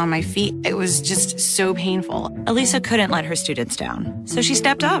always on my feet. It was just so painful. Elisa couldn't let her students down, so she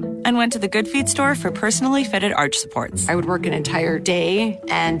stepped up and went to the Good Feet store for personally fitted arch supports. I would work an entire day,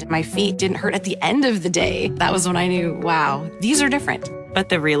 and my feet didn't hurt at the end of the day. That was when I knew, wow, these are different. But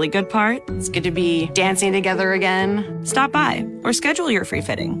the really good part? It's good to be dancing together again. Stop by or schedule your free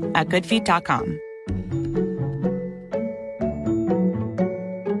fitting at goodfeet.com.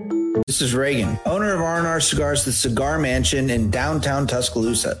 This is Reagan, owner of R&R Cigars, the Cigar Mansion in downtown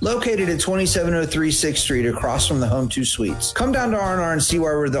Tuscaloosa, located at 2703 6th Street across from the Home 2 Suites. Come down to R&R and see why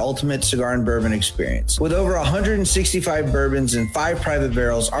we're the ultimate cigar and bourbon experience. With over 165 bourbons and 5 private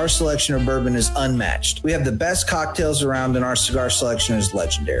barrels, our selection of bourbon is unmatched. We have the best cocktails around, and our cigar selection is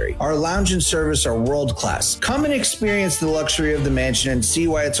legendary. Our lounge and service are world-class. Come and experience the luxury of the mansion and see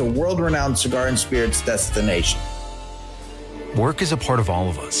why it's a world-renowned cigar and spirits destination. Work is a part of all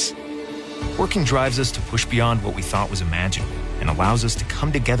of us. Working drives us to push beyond what we thought was imaginable and allows us to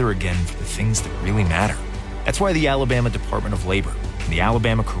come together again for the things that really matter. That's why the Alabama Department of Labor and the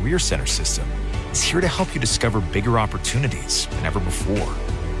Alabama Career Center system is here to help you discover bigger opportunities than ever before.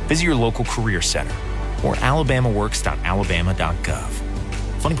 Visit your local career center or alabamaworks.alabama.gov.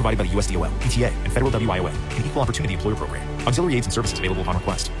 Funding provided by the USDOL, PTA, and Federal WIOA, an Equal Opportunity Employer Program. Auxiliary aids and services available upon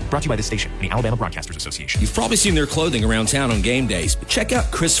request. Brought to you by this station and the Alabama Broadcasters Association. You've probably seen their clothing around town on game days, but check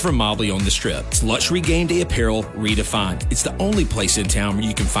out Christopher Mobley on the Strip. It's luxury game day apparel redefined. It's the only place in town where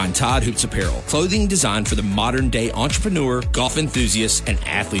you can find Todd Hoops apparel. Clothing designed for the modern day entrepreneur, golf enthusiast, and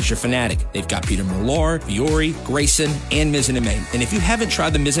athleisure fanatic. They've got Peter Millar, Fiore, Grayson, and Mizzen & Main. And if you haven't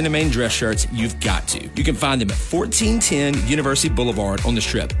tried the Mizzen & Main dress shirts, you've got to. You can find them at 1410 University Boulevard on the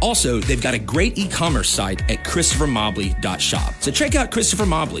Strip. Also, they've got a great e-commerce site at ChristopherMobley.shop. So check out Christopher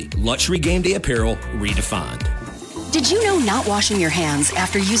Mobley, luxury game day apparel redefined. Did you know not washing your hands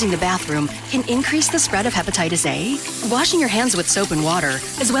after using the bathroom can increase the spread of hepatitis A? Washing your hands with soap and water,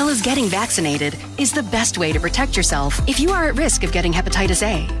 as well as getting vaccinated, is the best way to protect yourself if you are at risk of getting hepatitis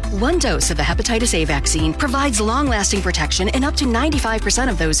A. 1 dose of the hepatitis A vaccine provides long-lasting protection in up to 95%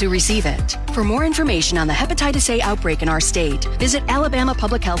 of those who receive it. For more information on the hepatitis A outbreak in our state, visit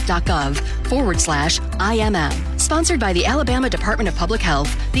alabamapublichealth.gov/IMM. Sponsored by the Alabama Department of Public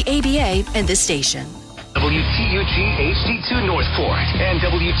Health, the ABA, and this station. WTUG HD2 Northport and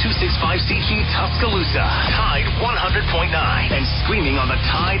W265CG Tuscaloosa. Tide 100.9 and streaming on the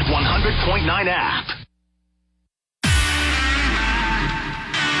Tide 100.9 app.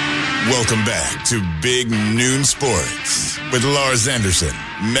 Welcome back to Big Noon Sports with Lars Anderson,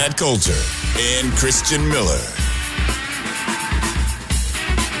 Matt Coulter, and Christian Miller.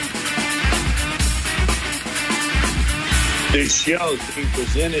 This show is being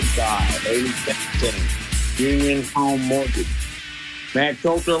presented by Union Home Mortgage. Matt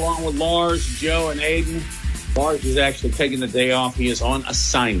Coulter along with Lars, Joe, and Aiden. Lars is actually taking the day off. He is on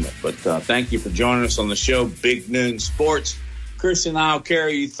assignment. But thank you for joining us on the show, Big Noon Sports. Christian and I will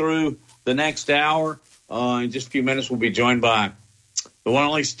carry you through the next hour. In just a few minutes, we'll be joined by the one and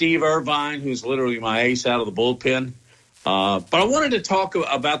only Steve Irvine, who's literally my ace out of the bullpen. But I wanted to talk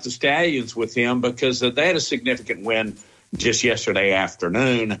about the Stallions with him because they had a significant win just yesterday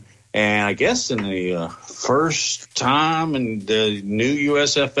afternoon. And I guess in the first time in the new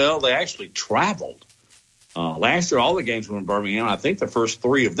USFL, they actually traveled. Last year, all the games were in Birmingham. I think the first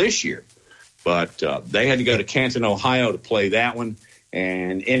 3 of this year. But they had to go to Canton, Ohio to play that one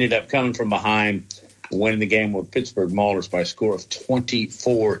and ended up coming from behind, winning the game with Pittsburgh Maulers by a score of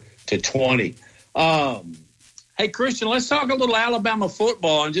 24-20. Hey, Christian, let's talk a little Alabama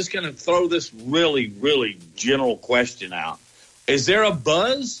football. I'm just going to throw this really, really general question out. Is there a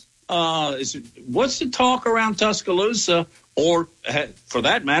buzz? What's the talk around Tuscaloosa, or for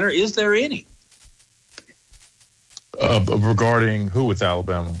that matter, is there any? Regarding who with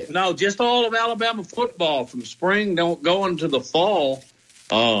Alabama? No, just all of Alabama football from spring going to the fall.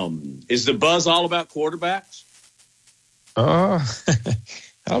 Is the buzz all about quarterbacks? I'll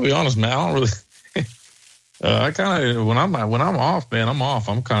be honest, man. I don't really. I kind of when I'm off, man, I'm off.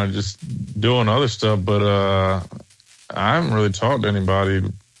 I'm kind of just doing other stuff, but I haven't really talked to anybody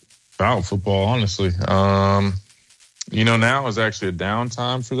about football, honestly. Now is actually a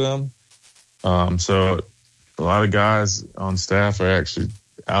downtime for them. So a lot of guys on staff are actually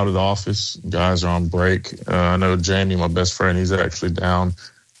out of the office. Guys are on break. I know Jamie, my best friend, he's actually down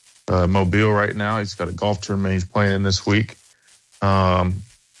Mobile right now. He's got a golf tournament he's playing in this week.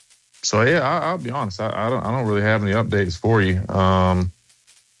 So yeah, I'll be honest. I don't really have any updates for you. Once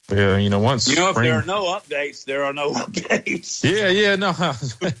if there are no updates, there are no updates. Yeah, no.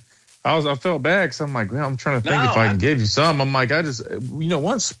 I felt bad because I'm like, man, I'm trying to think if I can give you some. I'm like,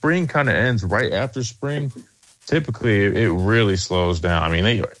 once spring kind of ends right after spring, typically it really slows down. I mean,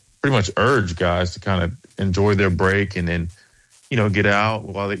 they pretty much urge guys to kind of enjoy their break and then, get out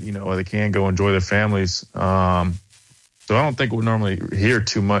while they can go enjoy their families. So I don't think we'll normally hear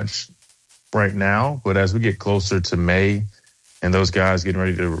too much right now, but as we get closer to May and those guys getting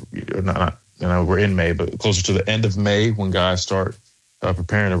ready to, we're in May, but closer to the end of May when guys start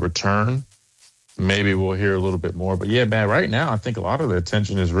preparing to return, maybe we'll hear a little bit more. But yeah, man, right now I think a lot of the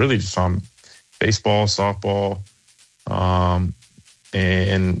attention is really just on baseball, softball,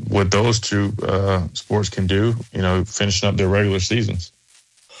 and what those two sports can do, finishing up their regular seasons.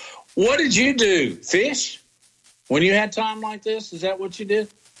 What did you do? Fish? When you had time like this, is that what you did?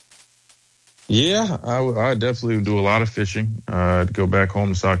 Yeah, I definitely do a lot of fishing. Go back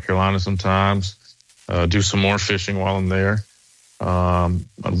home to South Carolina sometimes, do some more fishing while I'm there.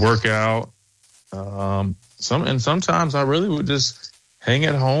 I'd work out. Sometimes I really would just hang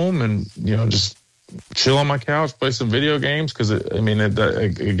at home and, just chill on my couch, play some video games. Cause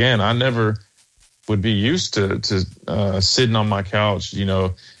again, I never would be used to sitting on my couch,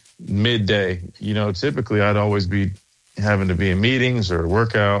 midday, typically I'd always be having to be in meetings or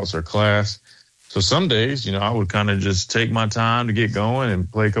workouts or class. So some days, I would kind of just take my time to get going and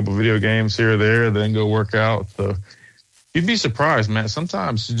play a couple video games here or there, then go work out. So you'd be surprised, man.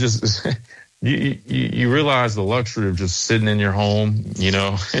 Sometimes you just you realize the luxury of just sitting in your home,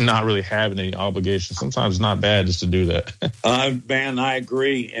 and not really having any obligations. Sometimes it's not bad just to do that. Man, I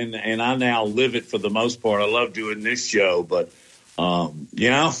agree, and I now live it for the most part. I love doing this show, but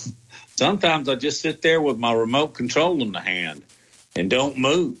sometimes I just sit there with my remote control in the hand and don't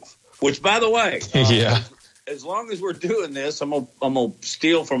move. Which, by the way, as long as we're doing this, I'm gonna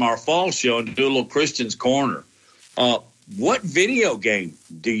steal from our fall show and do a little Christian's Corner. What video game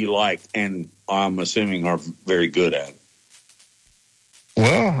do you like and I'm assuming are very good at?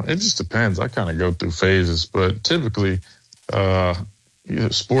 Well, it just depends. I kind of go through phases, but typically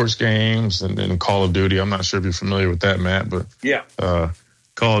sports games and then Call of Duty. I'm not sure if you're familiar with that, Matt, but yeah,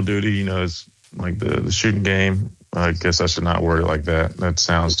 Call of Duty, is like the shooting game. I guess I should not word it like that. That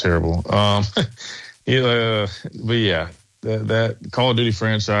sounds terrible. But yeah, that Call of Duty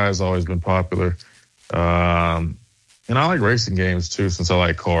franchise has always been popular. And I like racing games too, since I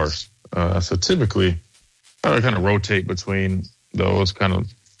like cars. So typically I kind of rotate between those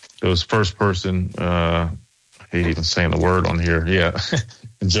first person, I hate even saying the word on here. Yeah.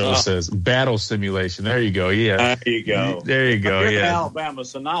 Joe says battle simulation. There you go. Yeah. There you go. There you go. I'm yeah. in Alabama,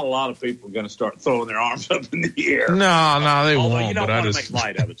 so not a lot of people are going to start throwing their arms up in the air. No, they won't. You don't want to make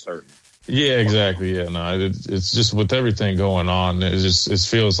light of it, certainly. Yeah, exactly. Yeah, no, it's just with everything going on, it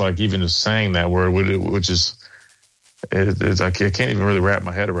feels like even just saying that word, which is, I can't even really wrap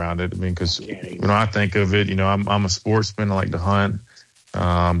my head around it. I mean, because when I think of it, I'm a sportsman. I like to hunt.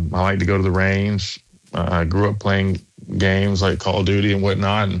 I like to go to the range. I grew up playing games like Call of Duty and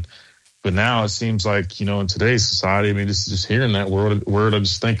whatnot, but now it seems like in today's society, I mean, just hearing that word, I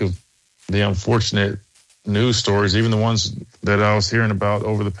just think of the unfortunate news stories, even the ones that I was hearing about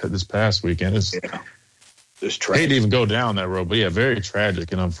over this past weekend. It's tragic. I hate to even go down that road, but yeah, very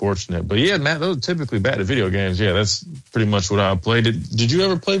tragic and unfortunate. But yeah, Matt, those are typically bad at video games. Yeah, that's pretty much what I played. Did you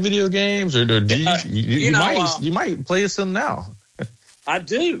ever play video games, or do you might play some now? I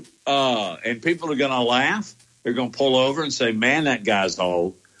do, and people are going to laugh. They're going to pull over and say, "Man, that guy's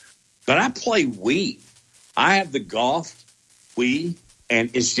old." But I play Wii. I have the golf Wii, and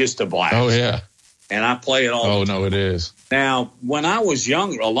it's just a blast. Oh yeah, and I play it all. Oh no, it is. Now, when I was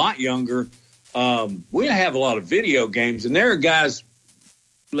younger, a lot younger, we have a lot of video games, and there are guys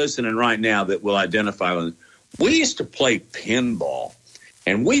listening right now that will identify with it. We used to play pinball,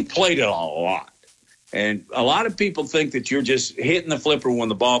 and we played it a lot. And a lot of people think that you're just hitting the flipper when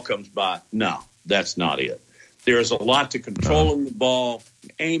the ball comes by. No, that's not it. There's a lot to controlling the ball,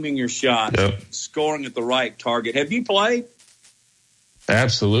 aiming your shot, scoring at the right target. Have you played?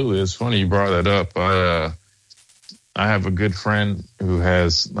 Absolutely. It's funny you brought that up. I have a good friend who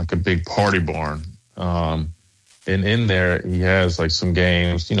has like a big party barn. And in there, he has like some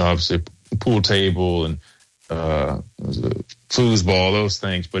games, obviously pool table and foosball, those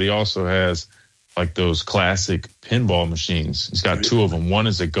things. But he also has like those classic pinball machines. He's got two of them. One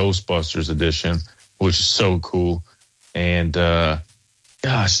is a Ghostbusters edition, which is so cool. And, the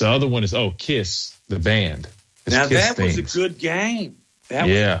other one is, Kiss, the band. Now, that was a good game. That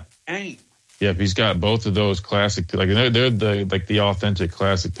was a good game. Yep, he's got both of those classic, like they're the authentic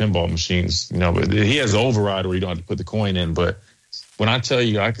classic pinball machines, But he has the override where you don't have to put the coin in. But when I tell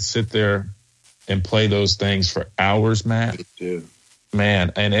you, I could sit there and play those things for hours, Matt.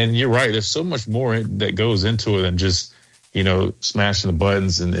 man, and you're right. There's so much more that goes into it than just, smashing the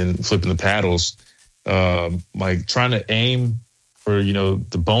buttons and flipping the paddles. Like trying to aim for,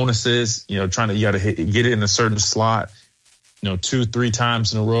 the bonuses, you got to get it in a certain slot, 2-3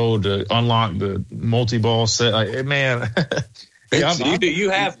 times in a row to unlock the multi-ball set. Like, man. You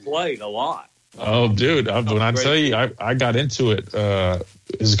have played a lot. Oh, dude. When I tell you, I got into it,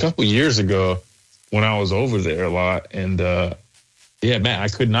 it was a couple years ago when I was over there a lot. And, man, I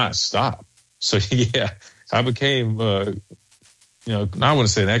could not stop. So, I became, I wouldn't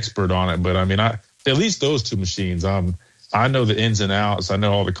say an expert on it, but I mean, at least those two machines, I know the ins and outs. I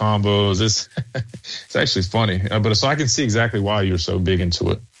know all the combos. It's actually funny. But so I can see exactly why you're so big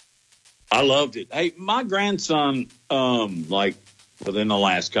into it. I loved it. Hey, my grandson, within the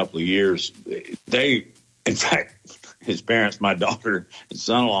last couple of years, in fact, his parents, my daughter and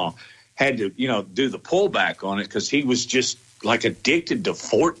son-in-law, had to, do the pullback on it because he was just like addicted to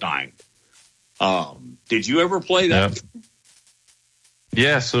Fortnite. Did you ever play that?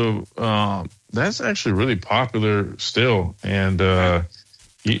 Yeah, so that's actually really popular still. And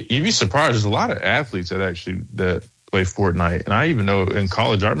you'd be surprised. There's a lot of athletes that play Fortnite. And I even know in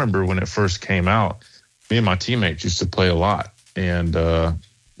college, I remember when it first came out, me and my teammates used to play a lot. And, to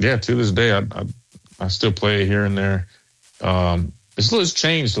this day, I still play it here and there. It's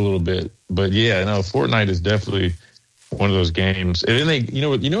changed a little bit. But, Fortnite is definitely one of those games. And then they,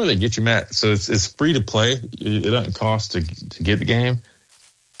 where they get you, Matt? So it's free to play. It doesn't cost to get the game.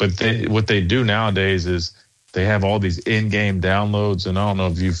 But what they do nowadays is they have all these in-game downloads. And I don't know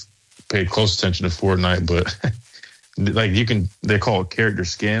if you've paid close attention to Fortnite, but they call it character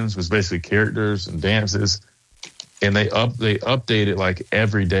skins, which is basically characters and dances. And they update it like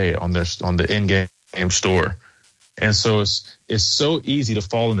every day on the in-game store. And so it's so easy to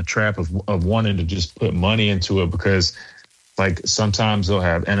fall in the trap of wanting to just put money into it because like sometimes they'll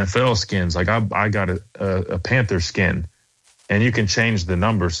have NFL skins. Like I got a Panther skin. And you can change the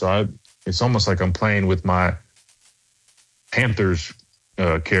number, so it's almost like I'm playing with my Panthers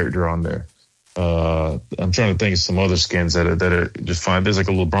character on there. I'm trying to think of some other skins that are just fine. There's like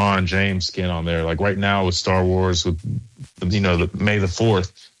a LeBron James skin on there. Like right now with Star Wars, with the May the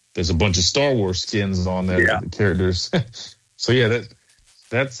 4th, there's a bunch of Star Wars skins on there, the characters. So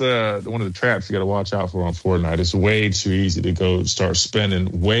that's one of the traps you got to watch out for on Fortnite. It's way too easy to go start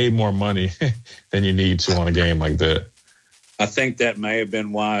spending way more money than you need to on a game like that. I think that may have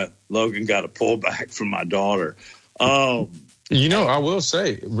been why Logan got a pullback from my daughter. I will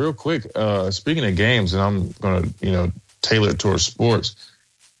say real quick, speaking of games, and I'm going to, tailor it towards sports,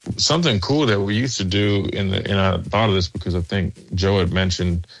 something cool that we used to do and I thought of this because I think Joe had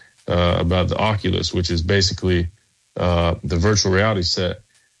mentioned about the Oculus, which is basically the virtual reality set.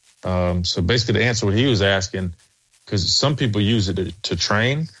 So basically to answer what he was asking, because some people use it to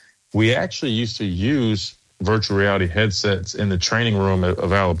train, we actually used to use virtual reality headsets in the training room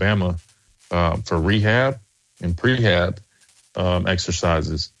of Alabama for rehab and prehab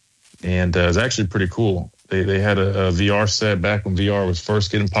exercises. And it's actually pretty cool. They had a VR set back when VR was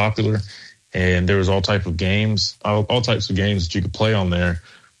first getting popular, and there was all types of games that you could play on there,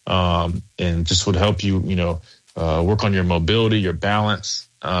 and just would help you, work on your mobility, your balance.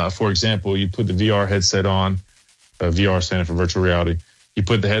 For example, you put the VR headset on, VR standing for virtual reality. You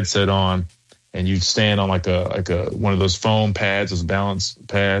put the headset on, and you'd stand on like a one of those foam pads, those balance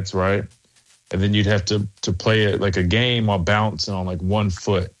pads, right? And then you'd have to play it like a game while balancing on like one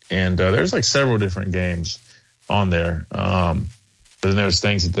foot. And there's like several different games on there. But then there's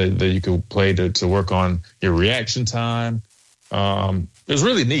things that you could play to work on your reaction time. It was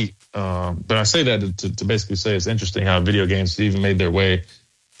really neat. But I say that to basically say it's interesting how video games even made their way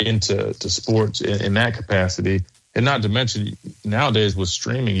into sports in that capacity. And not to mention, nowadays with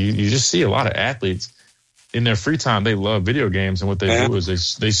streaming, you just see a lot of athletes in their free time. They love video games, and what they do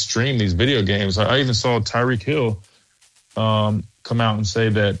is they stream these video games. I even saw Tyreek Hill come out and say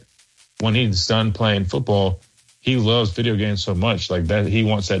that when he's done playing football, he loves video games so much, like that he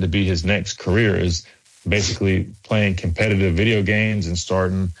wants that to be his next career, is basically playing competitive video games and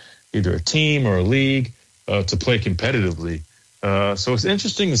starting either a team or a league to play competitively. So it's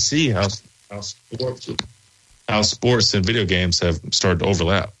interesting to see how sports and video games have started to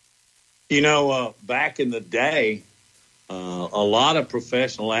overlap. Back in the day, a lot of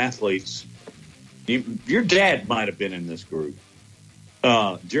professional athletes, your dad might have been in this group.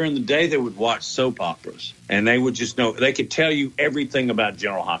 During the day, they would watch soap operas, and they would just know, they could tell you everything about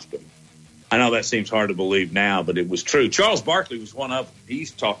General Hospital. I know that seems hard to believe now, but it was true. Charles Barkley was one of them. He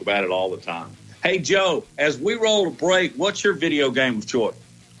used to talk about it all the time. Hey, Joe, as we roll to break, what's your video game of choice?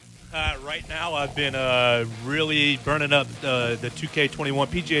 Right now, I've been really burning up the 2K21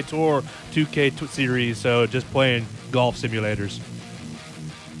 PGA Tour 2K series, so just playing golf simulators.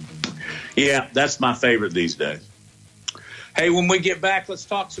 Yeah, that's my favorite these days. Hey, when we get back, let's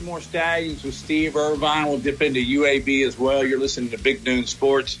talk some more Stallions with Steve Irvine. We'll dip into UAB as well. You're listening to Big Noon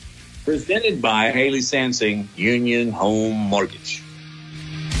Sports, presented by Haley Sansing, Union Home Mortgage.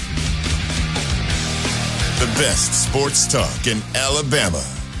 The best sports talk in Alabama.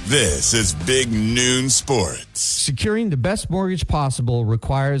 This is Big Noon Sports. Securing the best mortgage possible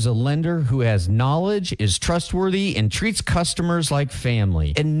requires a lender who has knowledge, is trustworthy, and treats customers like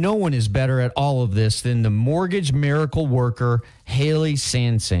family. And no one is better at all of this than the mortgage miracle worker, Haley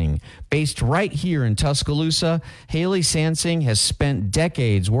Sansing. Based right here in Tuscaloosa, Haley Sansing has spent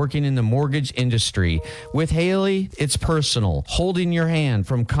decades working in the mortgage industry. With Haley, it's personal, holding your hand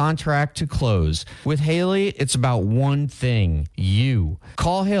from contract to close. With Haley, it's about one thing, you.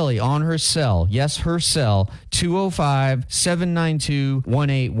 Call Haley on her cell, yes, her cell,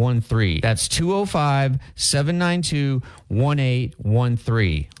 205-792-1813. That's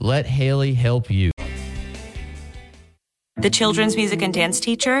 205-792-1813. Let Haley help you. The children's music and dance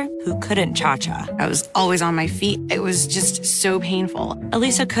teacher who couldn't cha-cha. I was always on my feet. It was just so painful.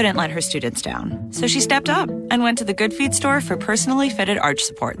 Elisa couldn't let her students down, so she stepped up and went to the Good Feet store for personally fitted arch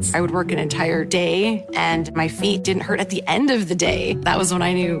supports. I would work an entire day, and my feet didn't hurt at the end of the day. That was when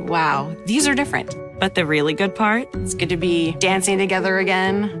I knew, wow, these are different. But the really good part? It's good to be dancing together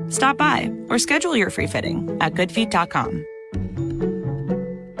again. Stop by or schedule your free fitting at goodfeet.com.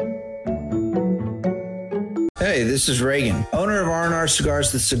 Hey, this is Reagan, owner of R&R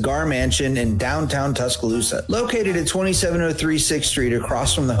Cigars, the Cigar Mansion in downtown Tuscaloosa, located at 2703 6th Street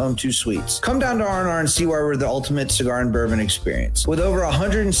across from the Home 2 Suites. Come down to R&R and see why we're the ultimate cigar and bourbon experience. With over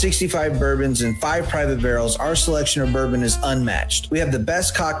 165 bourbons and 5 private barrels, our selection of bourbon is unmatched. We have the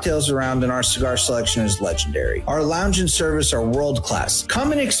best cocktails around and our cigar selection is legendary. Our lounge and service are world-class.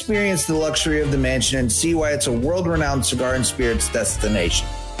 Come and experience the luxury of the mansion and see why it's a world-renowned cigar and spirits destination.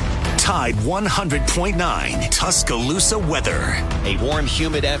 Tide 100.9 Tuscaloosa weather. A warm,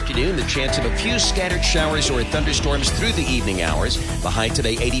 humid afternoon. The chance of a few scattered showers or thunderstorms through the evening hours. The high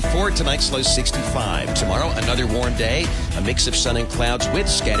today 84. Tonight's low 65. Tomorrow, another warm day. A mix of sun and clouds with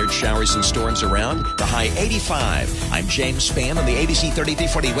scattered showers and storms around. The high 85. I'm James Spann on the ABC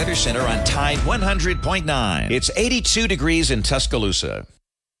 3340 Weather Center on Tide 100.9. It's 82 degrees in Tuscaloosa.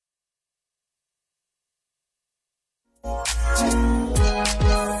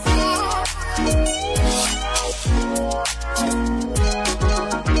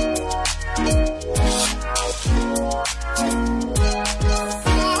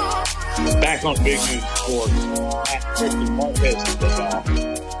 Back on Big News Sports,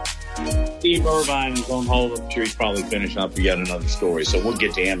 Steve Irvine is on hold. I'm sure he's probably finishing up yet another story, so we'll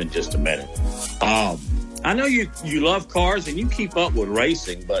get to him in just a minute. I know you love cars and you keep up with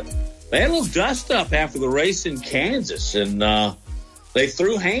racing, but they had a little dust up after the race in Kansas, and they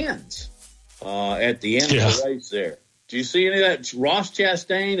threw hands at the end of the race there. Do you see any of that? Ross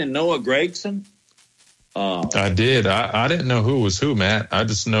Chastain and Noah Gragson? I did. I didn't know who was who, Matt. I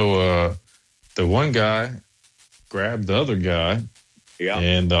just know the one guy grabbed the other guy,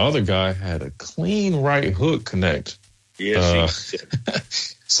 and the other guy had a clean right hook connect. Yes,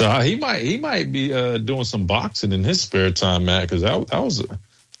 so he might be doing some boxing in his spare time, Matt, because that was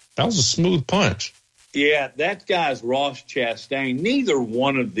a smooth punch. Yeah, that guy's Ross Chastain. Neither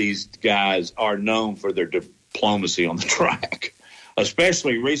one of these guys are known for their diplomacy on the track.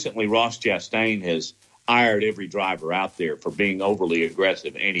 Especially recently, Ross Chastain has hired every driver out there for being overly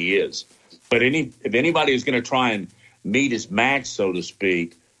aggressive, and he is. But if anybody is going to try and meet his match, so to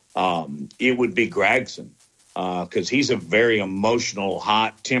speak, it would be Gragson, because he's a very emotional,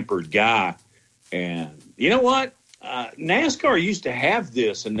 hot-tempered guy. And you know what? NASCAR used to have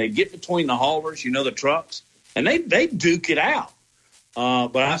this, and they get between the haulers, the trucks, and they duke it out.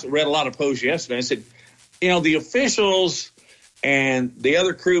 But I read a lot of posts yesterday. I said, the officials and the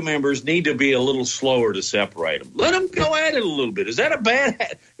other crew members need to be a little slower to separate them. Let them go at it a little bit. Is that a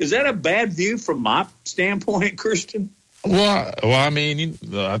bad view from my standpoint, Christian? Well, I mean,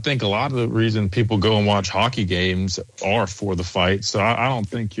 I think a lot of the reason people go and watch hockey games are for the fight. So I don't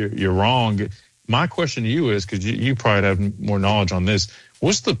think you're wrong. My question to you is, because you probably have more knowledge on this,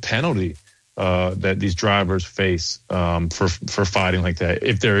 what's the penalty that these drivers face for fighting like that,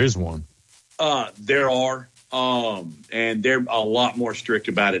 if there is one? There are. And they're a lot more strict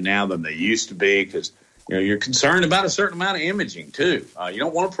about it now than they used to be, because you're concerned about a certain amount of imaging too. You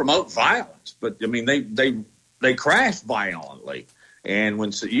don't want to promote violence, but I mean they crash violently, and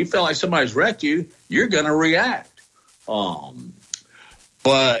when you feel like somebody's wrecked you, you're going to react.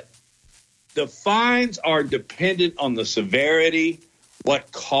 But the fines are dependent on the severity,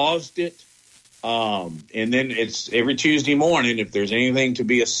 what caused it. And then it's every Tuesday morning, if there's anything to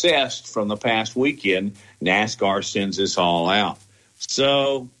be assessed from the past weekend, NASCAR sends this all out.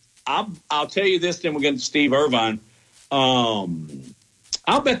 So I'll tell you this, then we're going to Steve Irvine. I'll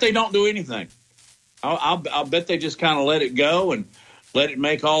bet they don't do anything. I'll bet they just kind of let it go and let it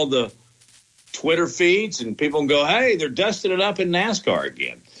make all the Twitter feeds, and people can go, hey, they're dusting it up in NASCAR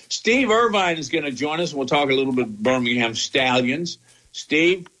again. Steve Irvine is going to join us, and we'll talk a little bit Birmingham Stallions.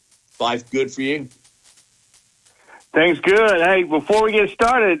 Steve, life good for you? Things good. Hey, before we get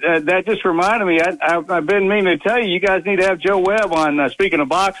started, that just reminded me, I've been meaning to tell you, you guys need to have Joe Webb on, speaking of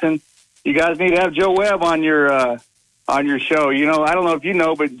boxing, you guys need to have Joe Webb on your show. You know, I don't know if you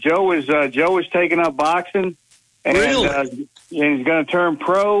know, but Joe is taking up boxing. And, really? And he's going to turn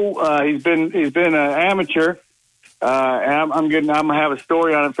pro. He's been an amateur. And I'm going to have a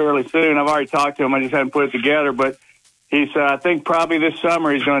story on it fairly soon. I've already talked to him. I just haven't put it together, but he's, I think probably this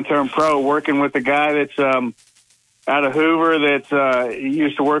summer he's going to turn pro, working with a guy that's out of Hoover that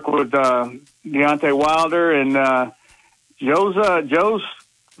used to work with Deontay Wilder, and Joe's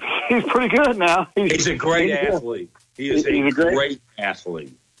he's pretty good now. He's a great athlete. He's a great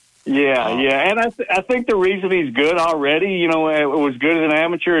athlete. Yeah, and I think the reason he's good already, you know, it was good as an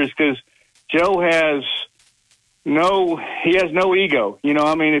amateur, is because Joe has no ego. You know,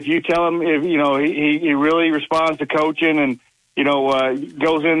 I mean, if you tell him, if you know, he really responds to coaching, and you know,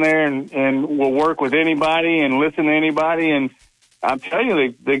 goes in there and will work with anybody and listen to anybody. And I'm telling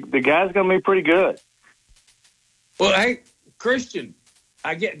you, the guy's going to be pretty good. Well, hey, Christian,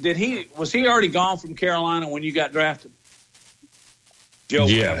 was he already gone from Carolina when you got drafted? Joe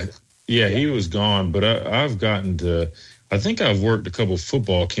Yeah, he was gone, but I've gotten to, I think I've worked a couple of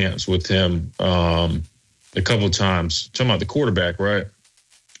football camps with him a couple of times. Talking about the quarterback, right?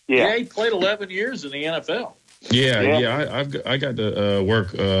 Yeah, he played 11 years in the NFL. Yeah. I got to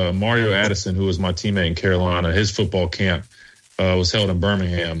work Mario Addison, who was my teammate in Carolina. His football camp was held in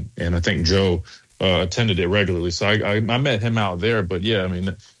Birmingham, and I think Joe attended it regularly. So I met him out there. But yeah, I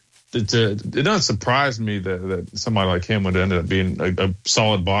mean, it doesn't surprise me that somebody like him would end up being a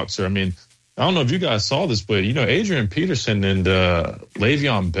solid boxer. I mean, I don't know if you guys saw this, but you know, Adrian Peterson and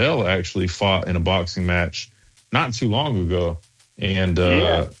Le'Veon Bell actually fought in a boxing match not too long ago. And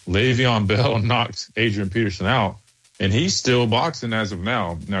Le'Veon Bell knocked Adrian Peterson out, and he's still boxing as of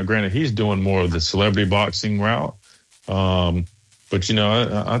now. Now, granted, he's doing more of the celebrity boxing route, but you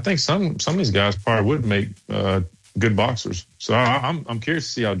know, I think some of these guys probably would make good boxers. So I'm curious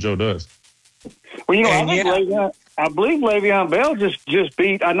to see how Joe does. Well, you know, I believe Le'Veon Bell just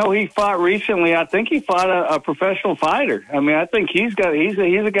beat. I know he fought recently. I think he fought a professional fighter. I mean, I think he's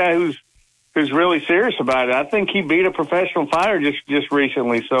a guy who's really serious about it. I think he beat a professional fighter just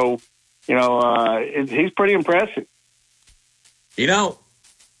recently. So, you know, he's pretty impressive. You know,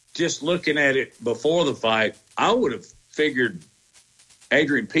 just looking at it before the fight, I would have figured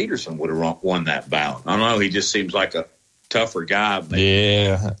Adrian Peterson would have won that bout. I don't know. He just seems like a tougher guy.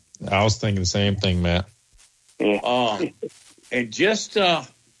 Yeah, I was thinking the same thing, Matt. Yeah. And just,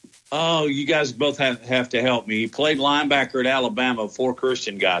 you guys both have to help me. He played linebacker at Alabama before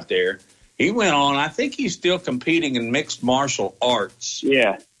Christian got there. He went on. I think he's still competing in mixed martial arts.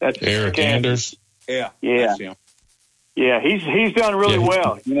 Yeah, that's Eric Anders. Yeah. That's him. Yeah, he's done really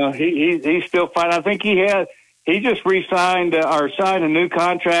well. You know, he's still fighting. I think he just re-signed or signed a new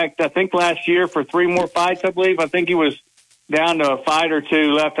contract. I think last year for 3 more fights. I believe. I think he was down to a fight or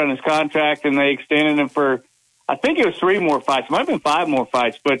 2 left on his contract, and they extended him for. I think it was 3 more fights. Might have been 5 more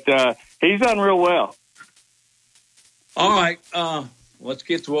fights, but he's done real well. All right. Let's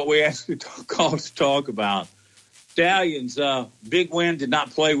get to what we actually called to talk about. Stallions, big win, did not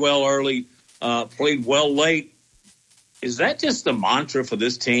play well early, played well late. Is that just the mantra for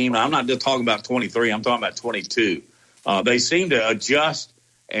this team? I'm not just talking about 23. I'm talking about 22. They seem to adjust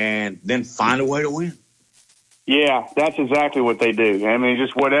and then find a way to win. Yeah, that's exactly what they do. I mean,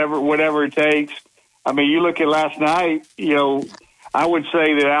 just whatever it takes. I mean, you look at last night, you know, I would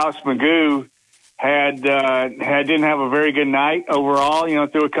say that Alex Magoo didn't have a very good night overall. You know,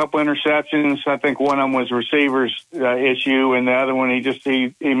 threw a couple interceptions. I think one of them was receiver's issue, and the other one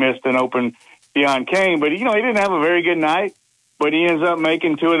he missed an open Deion Kane. But you know, he didn't have a very good night. But he ends up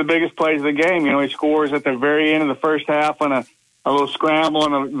making 2 of the biggest plays of the game. You know, he scores at the very end of the first half on a little scramble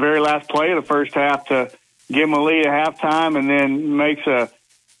in the very last play of the first half to give him a lead at halftime, and then makes a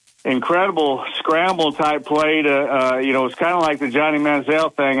incredible scramble type play to you know, it's kind of like the Johnny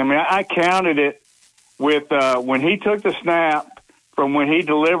Manziel thing. I mean, I counted it. With when he took the snap from when he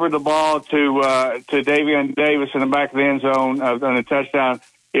delivered the ball to Davion Davis in the back of the end zone on a touchdown,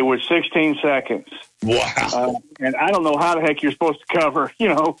 it was 16 seconds. Wow. And I don't know how the heck you're supposed to cover,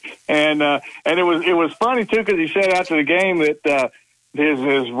 and it was funny too, because he said after the game that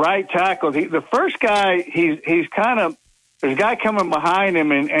his right tackle, the first guy, he's kind of, there's a guy coming behind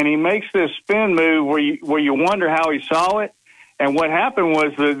him, and he makes this spin move where you wonder how he saw it. And what happened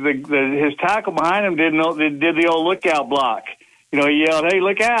was his tackle behind him did the old lookout block. He yelled, "Hey,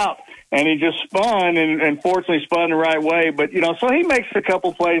 look out!" And he just spun, and fortunately spun the right way. But so he makes a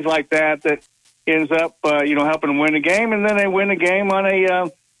couple plays like that ends up helping them win the game, and then they win the game on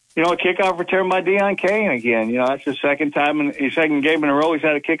a kickoff return by Deion Kane again. That's the second game in a row he's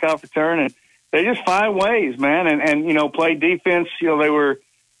had a kickoff return, and they just find ways, man, and play defense.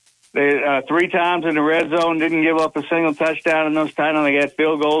 They 3 times in the red zone, didn't give up a single touchdown in those times. They had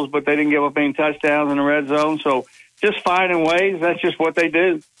field goals, but they didn't give up any touchdowns in the red zone. So just finding ways, that's just what they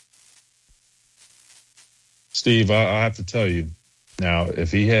do. Steve, I have to tell you, now,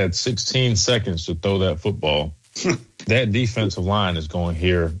 if he had 16 seconds to throw that football, that defensive line is going to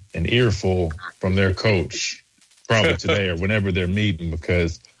hear an earful from their coach probably today or whenever they're meeting,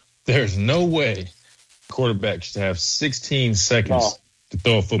 because there's no way quarterback should have 16 seconds to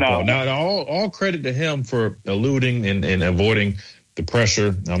throw a football. No. Now, all credit to him for eluding and avoiding the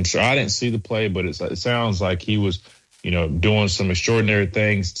pressure. I'm sure I didn't see the play, but it sounds like he was, doing some extraordinary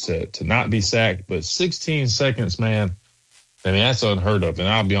things to not be sacked. But 16 seconds, man, that's unheard of. And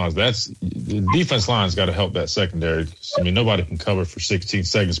I'll be honest, the defense line's got to help that secondary. Nobody can cover for 16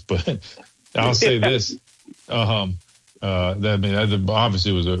 seconds. But I'll say this. That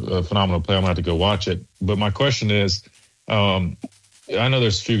obviously was a phenomenal play. I'm going to have to go watch it. But my question is, I know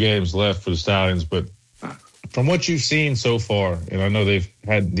there's a few games left for the Stallions, but from what you've seen so far, and I know they've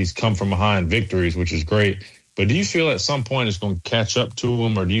had these come from behind victories, which is great, but do you feel at some point it's going to catch up to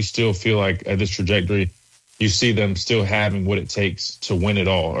them, or do you still feel like at this trajectory you see them still having what it takes to win it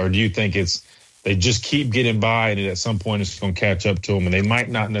all? Or do you think they just keep getting by and at some point it's going to catch up to them and they might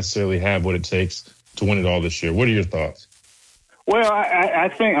not necessarily have what it takes to win it all this year? What are your thoughts? Well, I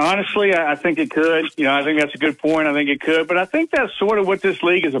think, honestly, I think it could. I think that's a good point. I think it could. But I think that's sort of what this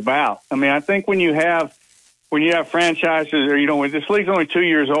league is about. I think when you have franchises, or, this league's only 2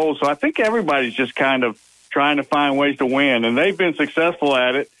 years old, so I think everybody's just kind of trying to find ways to win, and they've been successful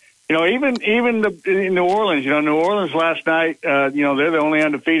at it. Even in New Orleans, New Orleans last night, they're the only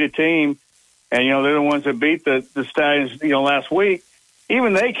undefeated team, and, they're the ones that beat the Stallions, last week.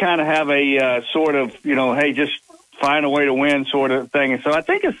 Even they kind of have a sort of, hey, just find a way to win sort of thing. And so I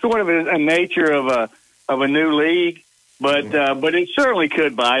think it's sort of a nature of a new league, but it certainly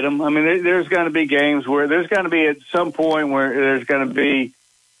could bite them. There's going to be games where there's going to be at some point where there's going to be,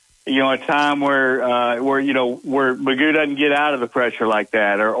 a time where Magoo doesn't get out of the pressure like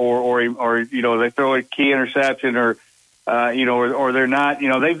that, or they throw a key interception, or they're not.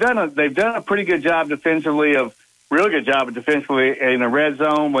 They've done a pretty good job defensively defensively in the red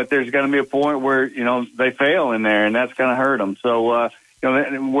zone, but there's going to be a point where they fail in there, and that's going to hurt them. So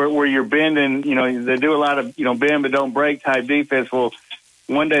where you're bending, they do a lot of bend but don't break type defense. Well,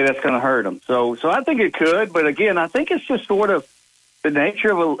 one day that's going to hurt them. So I think it could, but again, I think it's just sort of the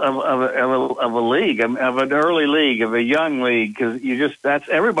nature of a league, of an early league, of a young league, because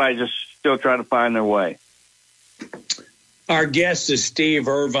everybody's just still trying to find their way. Our guest is Steve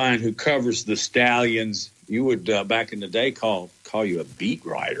Irvine, who covers the Stallions. You would back in the day call you a beat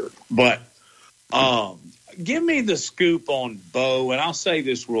writer, but give me the scoop on Bo, and I'll say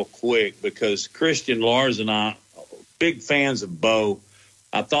this real quick because Christian, Lars, and I big fans of Bo.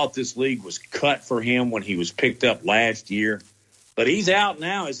 I thought this league was cut for him when he was picked up last year. But he's out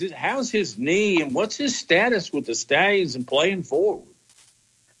now. How's his knee, and what's his status with the Stallions and playing forward?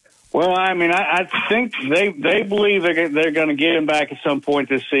 Well, I think they believe they're going to get him back at some point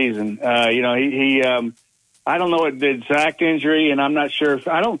this season. He I don't know the exact injury, and I'm not sure.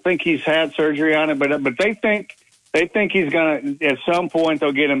 I don't think he's had surgery on it, but they think he's going to at some point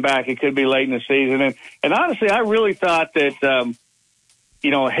they'll get him back. It could be late in the season, and honestly, I really thought that.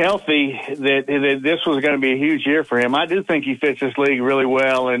 Healthy, that this was going to be a huge year for him. I do think he fits this league really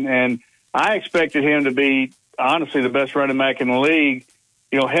well, and I expected him to be, honestly, the best running back in the league,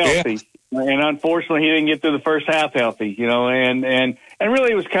 healthy. Yeah. And unfortunately, he didn't get through the first half healthy, and really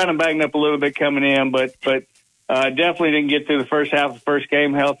he was kind of banged up a little bit coming in, but definitely didn't get through the first half of the first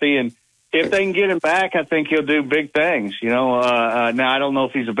game healthy. And if they can get him back, I think he'll do big things, Now, I don't know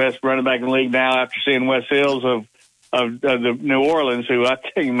if he's the best running back in the league now after seeing Wes Hills of the New Orleans, who I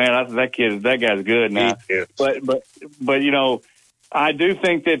tell you, man, I think that guy's good now. Yeah. But I do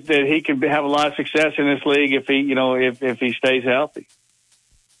think that he can have a lot of success in this league if he if he stays healthy.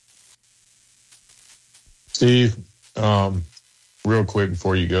 Steve, real quick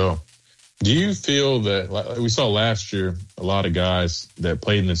before you go. Do you feel that, like we saw last year, a lot of guys that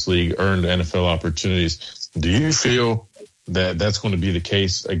played in this league earned NFL opportunities? Do you feel that that's going to be the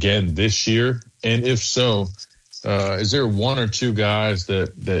case again this year? And if so, is there one or two guys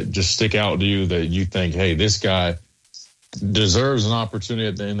that just stick out to you that you think, hey, this guy deserves an opportunity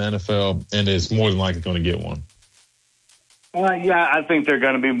in the NFL and is more than likely going to get one? Yeah, I think they're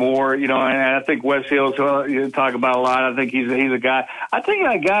going to be more, and I think Wes Hills, you talk about a lot. I think he's a guy. I think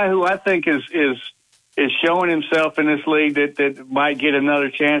a guy who I think is showing himself in this league that might get another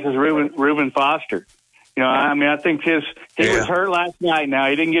chance is Reuben Foster. I think he was hurt last night. Now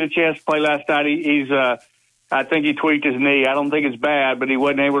he didn't get a chance to play last night. I think he tweaked his knee. I don't think it's bad, but he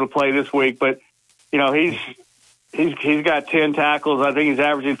wasn't able to play this week. But he's got 10 tackles. I think he's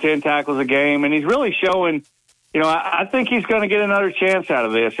averaging 10 tackles a game, and he's really showing. I think he's going to get another chance out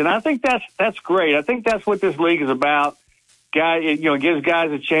of this, and I think that's great. I think that's what this league is about. Gives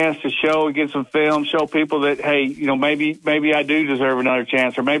guys a chance to get some film, show people that, hey, maybe I do deserve another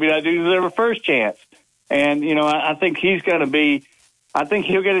chance, or maybe I do deserve a first chance. And I think he's going to be. I think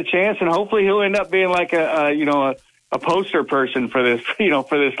he'll get a chance, and hopefully he'll end up being like a poster person for this,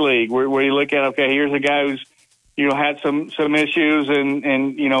 for this league, where you look at, okay, here's a guy who's had some issues and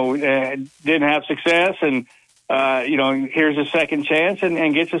didn't have success, and here's a second chance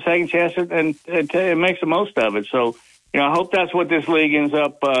and gets a second chance and makes the most of it. So, I hope that's what this league ends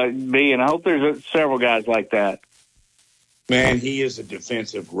up being. I hope there's several guys like that. Man, he is a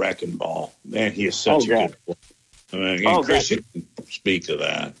defensive wrecking ball. Man, he is such a good player. Christian can speak to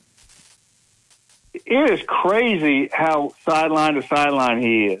that. It is crazy how sideline to sideline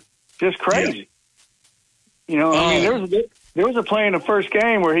he is. Just crazy. Yeah. There was a play in the first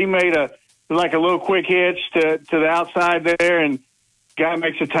game where he made a little quick hitch to the outside there, and guy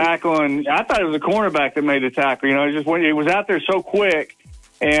makes a tackle, and I thought it was a cornerback that made the tackle. Just when he was out there so quick,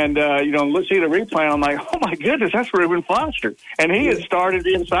 and let's see the replay. And I'm like, oh my goodness, that's Reuben Foster, and he had started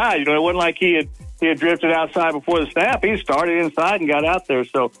inside. It wasn't like he had drifted outside before the snap. He started inside and got out there.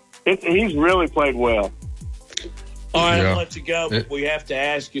 So he's really played well. All right, I'll let you go, but we have to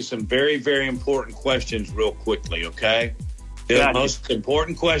ask you some very, very important questions real quickly, okay? The most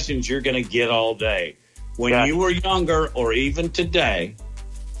important questions you're going to get all day. When you were younger or even today,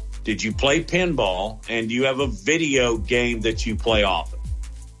 did you play pinball, and do you have a video game that you play often?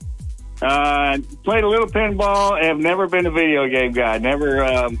 Played a little pinball and have never been a video game guy. Never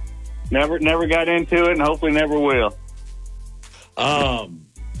got into it, and hopefully never will.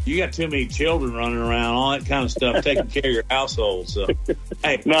 You got too many children running around, all that kind of stuff, taking care of your household. So,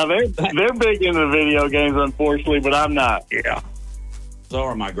 hey, now they're big into video games, unfortunately, but I'm not. Yeah, so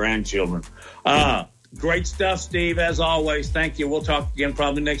are my grandchildren. Great stuff, Steve. As always, thank you. We'll talk again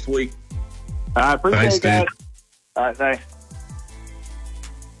probably next week. I appreciate it, guys. All right, thanks.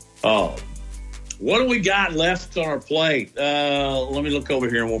 What do we got left on our plate? Let me look over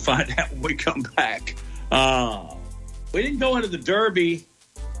here, and we'll find out when we come back. We didn't go into the Derby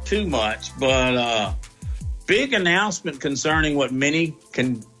too much, but big announcement concerning what many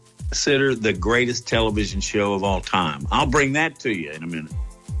consider the greatest television show of all time. I'll bring that to you in a minute.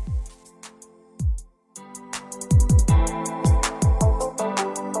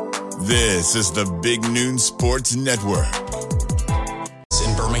 This is the Big Noon Sports Network.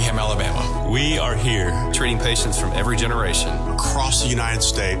 In Birmingham, Alabama. We are here treating patients from every generation across the United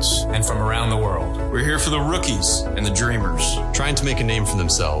States and from around the world. We're here for the rookies and the dreamers, trying to make a name for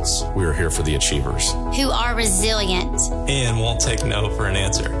themselves. We are here for the achievers, who are resilient and won't take no for an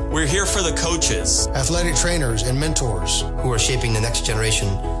answer. We're here for the coaches, athletic trainers, and mentors who are shaping the next generation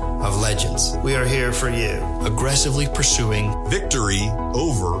of legends. We are here for you, aggressively pursuing victory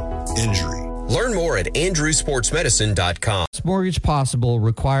over injury. Learn more at andrewsportsmedicine.com. Mortgage Possible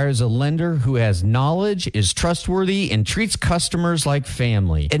requires a lender who has knowledge, is trustworthy, and treats customers like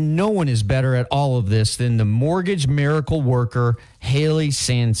family. And no one is better at all of this than the mortgage miracle worker, Haley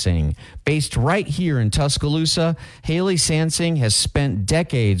Sansing. Based right here in Tuscaloosa, Haley Sansing has spent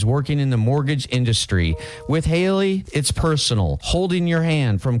decades working in the mortgage industry. With Haley, it's personal, holding your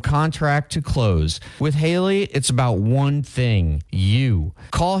hand from contract to close. With Haley, it's about one thing, you.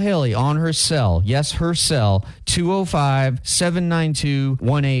 Call Haley on her cell, yes, her cell,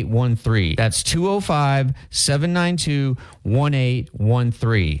 205-792-1813. That's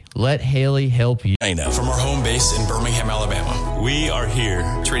 205-792-1813. Let Haley help you. From our home base in Birmingham, Alabama. We are here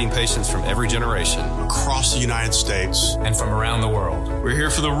treating patients from every generation across the United States and from around the world. We're here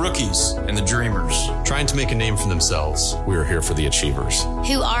for the rookies and the dreamers, trying to make a name for themselves. We are here for the achievers,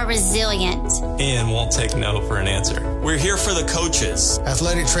 who are resilient and won't take no for an answer. We're here for the coaches,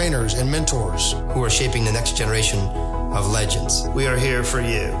 athletic trainers, and mentors who are shaping the next generation of legends. We are here for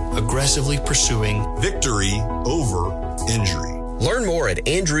you. Aggressively pursuing victory over injury. Learn more at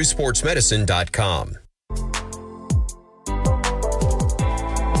andrewsportsmedicine.com.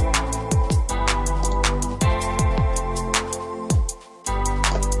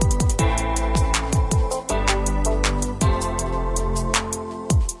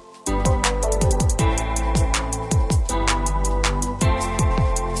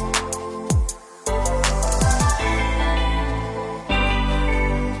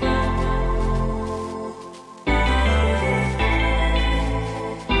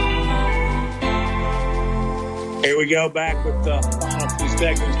 Here we go, back with the final 2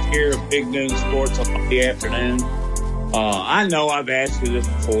 seconds here of Big Noon Sports on Monday afternoon. I know I've asked you this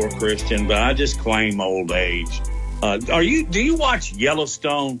before, Christian, but I just claim old age. Do you watch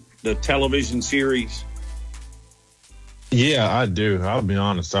Yellowstone, the television series? Yeah, I do. I'll be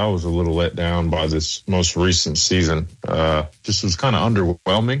honest. I was a little let down by this most recent season. Just was kind of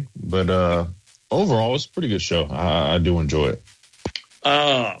underwhelming, but overall, it's a pretty good show. I do enjoy it.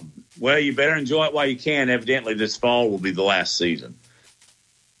 Well, you better enjoy it while you can. Evidently, this fall will be the last season.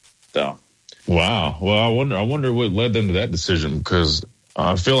 So, wow. Well, I wonder what led them to that decision, because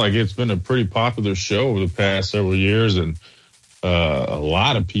I feel like it's been a pretty popular show over the past several years, and a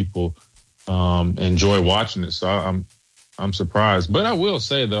lot of people enjoy watching it. So I'm surprised. But I will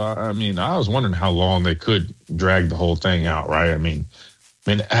say, though, I mean, I was wondering how long they could drag the whole thing out, right? I mean,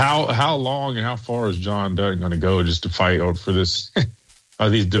 how long and how far is John Dutton going to go just to fight for this? Are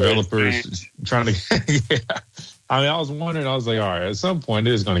these developers trying to? Yeah. I mean, I was wondering. I was like, all right, at some point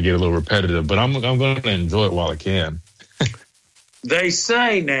it is going to get a little repetitive, but I'm going to enjoy it while I can. They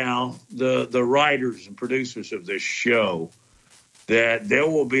say now, the writers and producers of this show, that there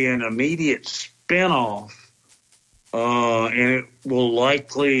will be an immediate spinoff, and it will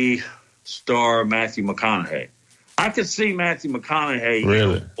likely star Matthew McConaughey. I could see Matthew McConaughey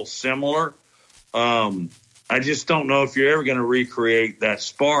really similar. I just don't know if you're ever going to recreate that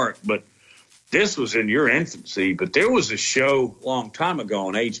spark, but this was in your infancy. But there was a show a long time ago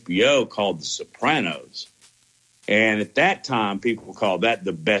on HBO called The Sopranos. And at that time, people called that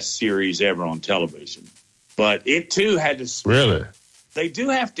the best series ever on television. But it, too, had to... Really? They do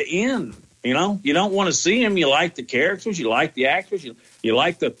have to end, you know? You don't want to see them. You like the characters. You like the actors. You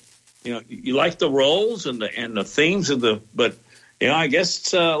like the... you like the roles and the themes of the... But... I guess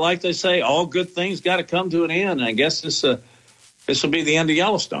it's like they say, all good things got to come to an end. And I guess this will be the end of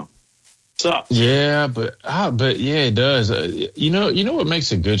Yellowstone. Sucks. Yeah, but yeah, it does. You know what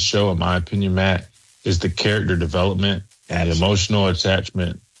makes a good show, in my opinion, Matt, is the character development and emotional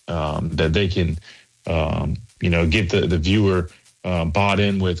attachment that they can, get the viewer bought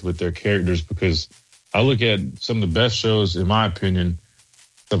in with their characters. Because I look at some of the best shows, in my opinion,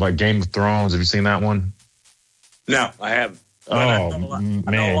 stuff like Game of Thrones. Have you seen that one? No, I haven't. Oh, I know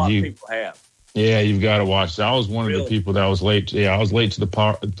a lot of people have. Yeah, you've got to watch it. I was one of the people that was late. Yeah, I was late to the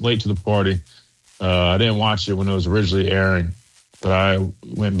party. I didn't watch it when it was originally airing, but I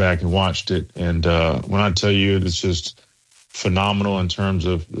went back and watched it. And when I tell you, it's just phenomenal in terms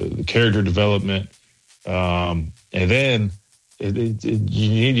of the character development. And then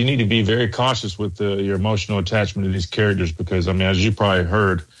you need to be very cautious with your emotional attachment to these characters, because, I mean, as you probably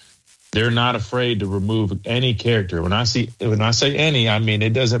heard, they're not afraid to remove any character. When I say any, I mean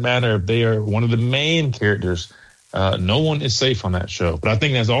it doesn't matter if they are one of the main characters. No one is safe on that show. But I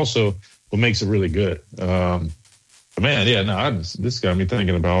think that's also what makes it really good. But man, yeah, no, this got me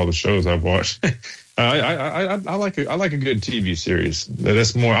thinking about all the shows I've watched. I like a good TV series.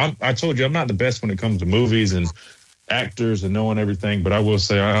 That's more. I told you I'm not the best when it comes to movies and actors and knowing everything, but I will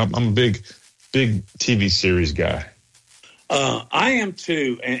say I'm a big TV series guy. I am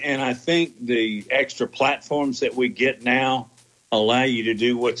too, and I think the extra platforms that we get now allow you to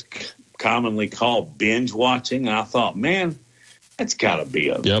do what's commonly called binge watching. And I thought, man, that's got to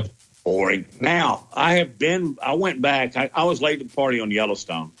be boring. Now, I went back. I was late to the party on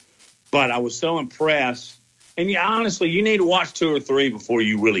Yellowstone, but I was so impressed. And honestly, you need to watch 2 or 3 before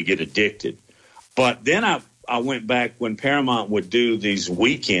you really get addicted. But then I went back when Paramount would do these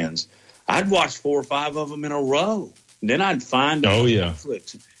weekends. I'd watch 4 or 5 of them in a row. And then I'd find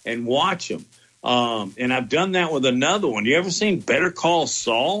Netflix and watch them. And I've done that with another one. You ever seen Better Call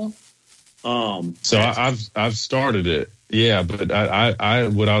Saul? So I've started it. Yeah, but I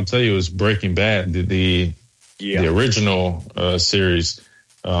what I'll tell you is Breaking Bad, the original series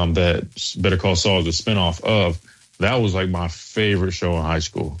that Better Call Saul is a spinoff of. That was like my favorite show in high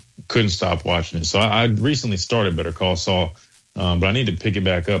school. Couldn't stop watching it. So I recently started Better Call Saul, but I need to pick it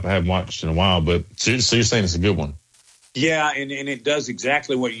back up. I haven't watched it in a while. But so you're saying it's a good one? Yeah, and it does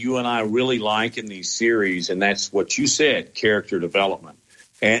exactly what you and I really like in these series, and that's what you said, character development.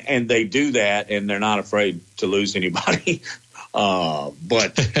 And they do that, and they're not afraid to lose anybody.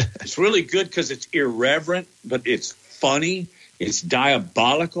 But it's really good because it's irreverent, but it's funny, it's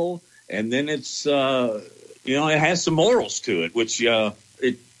diabolical, and then it's, it has some morals to it, which the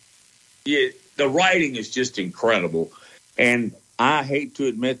writing is just incredible. And I hate to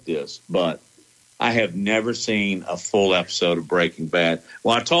admit this, but I have never seen a full episode of Breaking Bad.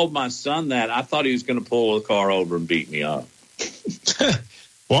 Well, I told my son that. I thought he was going to pull the car over and beat me up.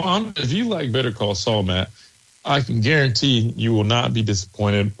 Well, if you like Better Call Saul, Matt, I can guarantee you will not be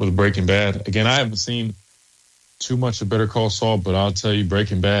disappointed with Breaking Bad. Again, I haven't seen too much of Better Call Saul, but I'll tell you,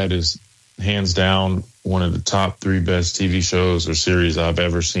 Breaking Bad is hands down one of the top 3 best TV shows or series I've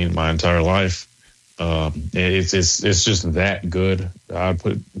ever seen in my entire life. It's just that good. I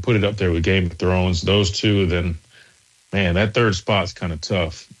put it up there with Game of Thrones. Those two, then, man, that third spot's kind of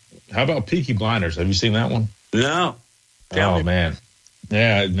tough. How about Peaky Blinders? Have you seen that one? No. Tell me. Man.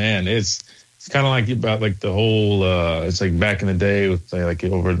 Yeah, man, it's kind of like about like the whole, it's like back in the day with like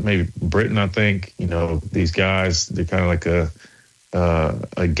over maybe Britain, I think, these guys, they're kind of like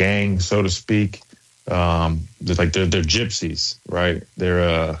a gang, so to speak. They're gypsies, right?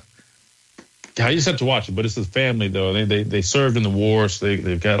 They're, you just have to watch it, but it's a family though. They served in the war, so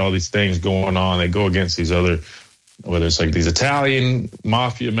they've got all these things going on. They go against these other, whether it's like these Italian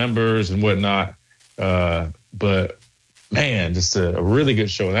mafia members and whatnot. But man, just a really good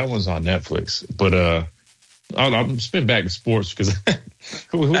show. That one's on Netflix. But I'll spin back to sports because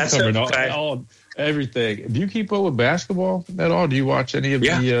we're covering all everything. Do you keep up with basketball at all? Do you watch any of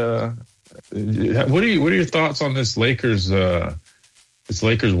the? What are your thoughts on this Lakers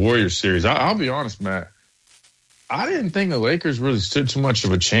Warriors series? I'll be honest, Matt. I didn't think the Lakers really stood too much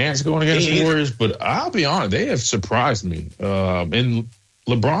of a chance going against the Warriors, but I'll be honest, they have surprised me. And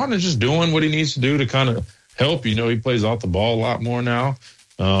LeBron is just doing what he needs to do to kind of help. He plays off the ball a lot more now.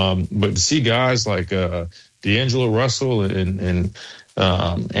 But to see guys like D'Angelo Russell and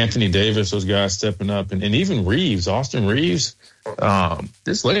Anthony Davis, those guys stepping up, and even Austin Reeves,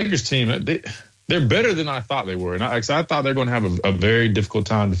 this Lakers team, they're better than I thought they were. And I thought they were going to have a very difficult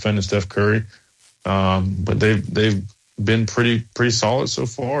time defending Steph Curry. But they've been pretty solid so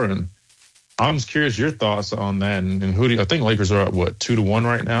far. And I'm just curious your thoughts on that. And I think Lakers are at 2-1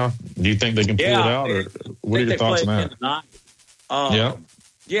 right now. Do you think they can pull it out, or what are your thoughts on that?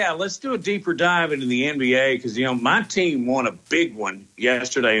 Yeah, let's do a deeper dive into the NBA because, my team won a big one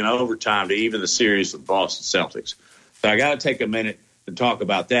yesterday in overtime to even the series with Boston Celtics. So I got to take a minute to talk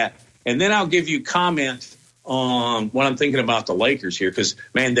about that. And then I'll give you comment on what I'm thinking about the Lakers here because,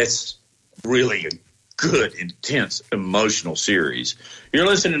 man, that's really a good, intense, emotional series. You're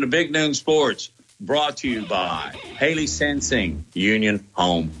listening to Big Noon Sports, brought to you by Haley Sensing, Union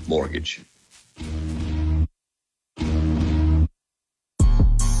Home Mortgage.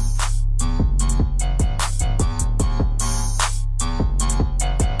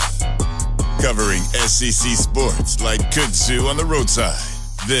 Covering SEC sports like kudzu on the roadside.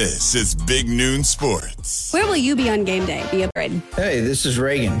 This is Big Noon Sports. Where will you be on game day? Hey, this is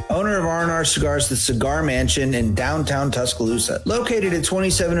Reagan, owner of R&R Cigars, the Cigar Mansion in downtown Tuscaloosa, located at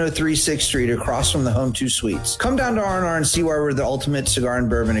 2703 6th Street across from the Home 2 Suites. Come down to R&R and see why we're the ultimate cigar and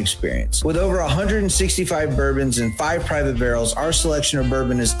bourbon experience. With over 165 bourbons and 5 private barrels, our selection of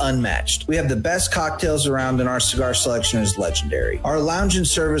bourbon is unmatched. We have the best cocktails around and our cigar selection is legendary. Our lounge and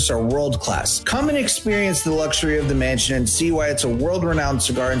service are world-class. Come and experience the luxury of the mansion and see why it's a world-renowned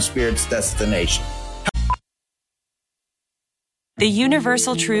cigar and spirits destination. The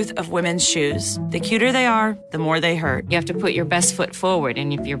universal truth of women's shoes. The cuter they are, the more they hurt. You have to put your best foot forward,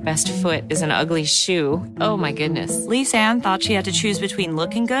 and if your best foot is an ugly shoe, oh my goodness. Lise Ann thought she had to choose between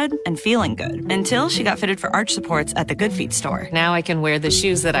looking good and feeling good until she got fitted for arch supports at the Good Feet store. Now I can wear the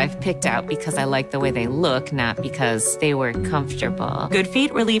shoes that I've picked out because I like the way they look, not because they were comfortable. Good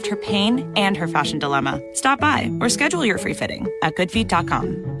Feet relieved her pain and her fashion dilemma. Stop by or schedule your free fitting at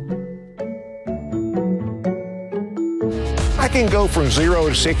goodfeet.com. I can go from 0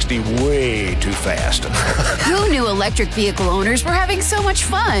 to 60 way too fast. Who knew electric vehicle owners were having so much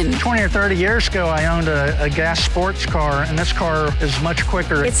fun? 20 or 30 years ago, I owned a gas sports car, and this car is much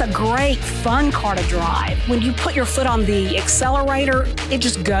quicker. It's a great, fun car to drive. When you put your foot on the accelerator, it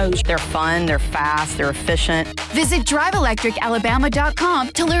just goes. They're fun, they're fast, they're efficient. Visit driveelectricalabama.com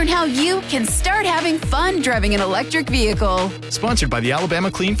to learn how you can start having fun driving an electric vehicle. Sponsored by the Alabama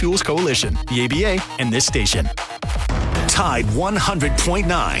Clean Fuels Coalition, the ABA, and this station. Tide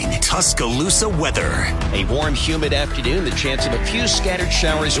 100.9 Tuscaloosa weather. A warm, humid afternoon. The chance of a few scattered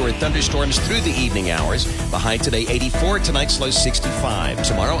showers or thunderstorms through the evening hours. The high today 84. Tonight's low 65.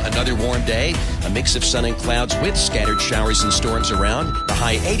 Tomorrow, another warm day. A mix of sun and clouds with scattered showers and storms around. The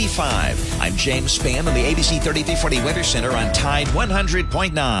high 85. I'm James Spann on the ABC 3340 Weather Center on Tide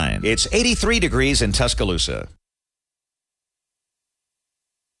 100.9. It's 83 degrees in Tuscaloosa.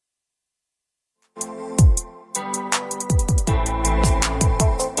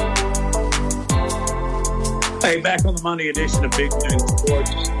 Hey, back on the Monday edition of Big Noon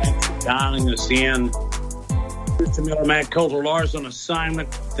Sports. Thanks for dialing us in. Mr. Miller, Matt Coulter, Lars on assignment.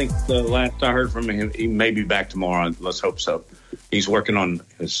 I think the last I heard from him, he may be back tomorrow. Let's hope so. He's working on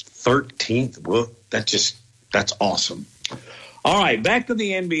his 13th book. That's awesome. All right, back to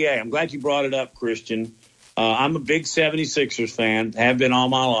the NBA. I'm glad you brought it up, Christian. I'm a big 76ers fan, have been all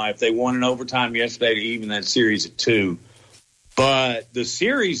my life. They won in overtime yesterday to even that series at 2. But the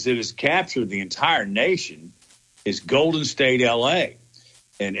series that has captured the entire nation is Golden State L.A.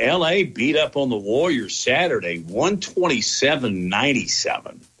 And L.A. beat up on the Warriors Saturday,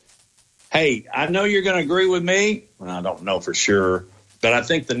 127-97. Hey, I know you're going to agree with me. Well, I don't know for sure, but I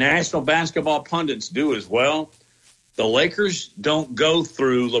think the national basketball pundits do as well. The Lakers don't go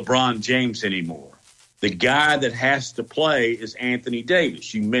through LeBron James anymore. The guy that has to play is Anthony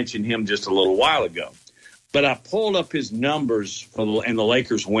Davis. You mentioned him just a little while ago. But I pulled up his numbers in the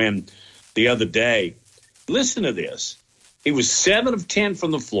Lakers win the other day. Listen to this. He was 7 of 10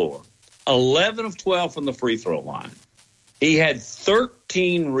 from the floor, 11 of 12 from the free throw line. He had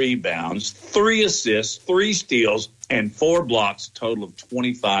 13 rebounds, 3 assists, 3 steals, and 4 blocks, a total of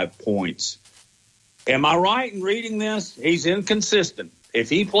 25 points. Am I right in reading this? He's inconsistent. If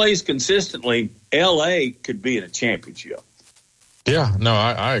he plays consistently, L.A. could be in a championship. Yeah, no,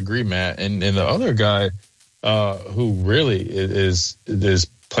 I agree, Matt. And the other guy who really is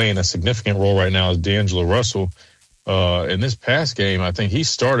playing a significant role right now is D'Angelo Russell. In this past game, I think he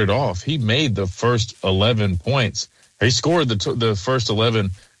started off. He made the first 11 points. He scored the first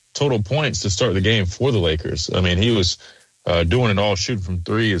 11 total points to start the game for the Lakers. I mean, he was doing it all, shooting from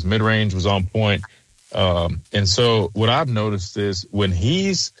 3. His mid-range was on point. And so what I've noticed is when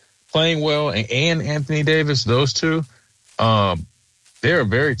he's playing well and Anthony Davis, those two, they're a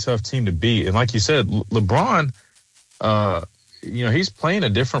very tough team to beat. And like you said, LeBron, he's playing a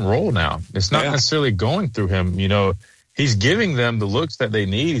different role now. It's not necessarily going through him. He's giving them the looks that they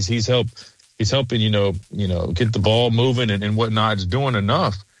need. He's helping, get the ball moving and whatnot. It's doing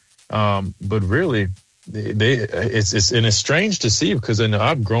enough. But really, it's strange to see because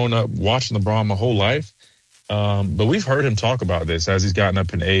I've grown up watching LeBron my whole life. But we've heard him talk about this as he's gotten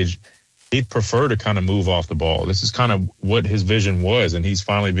up in age. He'd prefer to kind of move off the ball. This is kind of what his vision was, and he's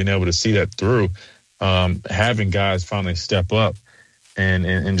finally been able to see that through. Having guys finally step up.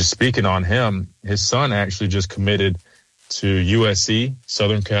 And just speaking on him, his son actually just committed to USC,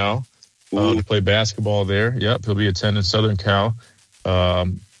 Southern Cal, to play basketball there. Yep, he'll be attending Southern Cal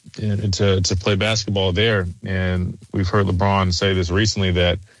to play basketball there. And we've heard LeBron say this recently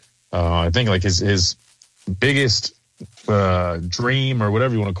that I think like his biggest dream or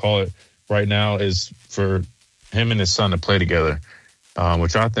whatever you want to call it right now is for him and his son to play together,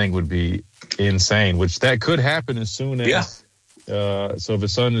 which I think would be insane, which that could happen as soon as so if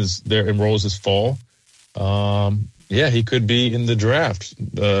his son is there, enrolls this fall, he could be in the draft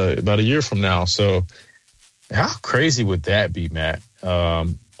about a year from now. So how crazy would that be, Matt?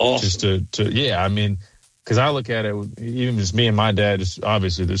 Awesome. Just I mean, because I look at it, even just me and my dad, just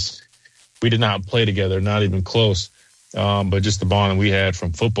obviously we did not play together, not even close, but just the bond we had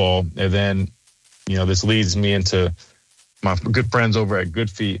from football. And then, this leads me into my good friends over at Good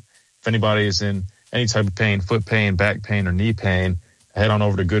Feet. If anybody is in any type of pain, foot pain, back pain, or knee pain, head on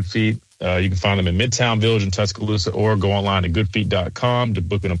over to Good Feet. You can find them in Midtown Village in Tuscaloosa or go online to goodfeet.com to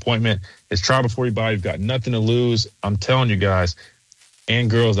book an appointment. It's try before you buy. You've got nothing to lose. I'm telling you guys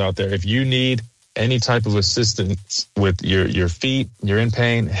and girls out there, if you need any type of assistance with your feet, you're in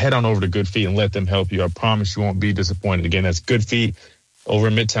pain, head on over to Good Feet and let them help you. I promise you won't be disappointed. Again, that's Good Feet over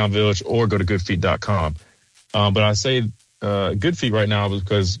in Midtown Village or go to goodfeet.com. But I say Good Feet right now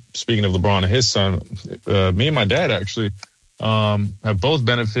because speaking of LeBron and his son, me and my dad actually have both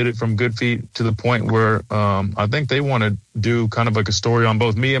benefited from Good Feet to the point where I think they want to do kind of like a story on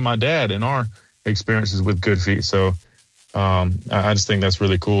both me and my dad and our experiences with Good Feet. So I just think that's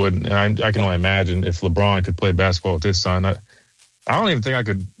really cool. And I can only imagine if LeBron could play basketball with his son. I don't even think I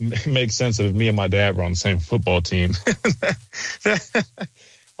could make sense of if me and my dad were on the same football team.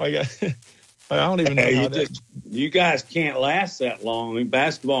 I don't even know how you guys can't last that long. I mean,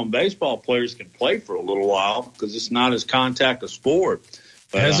 basketball and baseball players can play for a little while because it's not as contact a sport.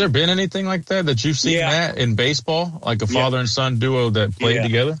 But, has there been anything like that you've seen, Matt, in baseball, like a father and son duo that played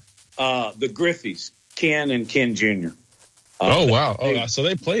together? The Griffeys, Ken and Ken Jr. Oh, wow. So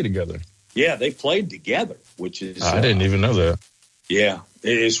they played together. Yeah, they played together, which is... I didn't even know that. Yeah,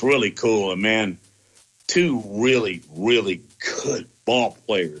 it's really cool. And, man, two really, really good ball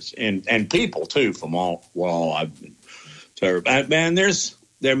players and people, too, from all I've been to. Man,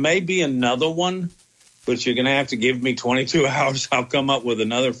 there may be another one, but you're going to have to give me 22 hours. I'll come up with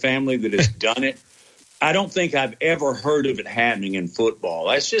another family that has done it. I don't think I've ever heard of it happening in football.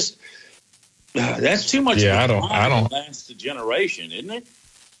 That's just... that's too much. Yeah, I don't last a generation, isn't it?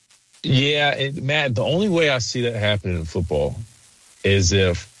 Yeah, Matt. The only way I see that happening in football is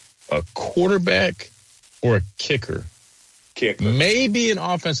if a quarterback or a kicker, maybe an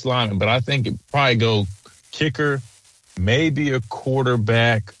offensive lineman, but I think it probably go kicker, maybe a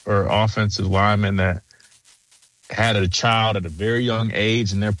quarterback or offensive lineman that had a child at a very young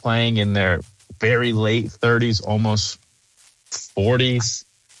age and they're playing in their very late 30s, almost 40s.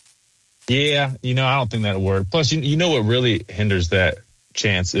 Yeah, I don't think that'll work. Plus, you know what really hinders that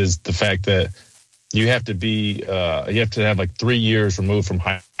chance is the fact that you have to have like 3 years removed from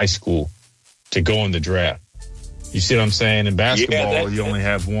high school to go in the draft. You see what I'm saying? In basketball, you only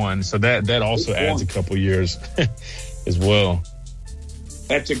have one, so that also adds a couple years as well.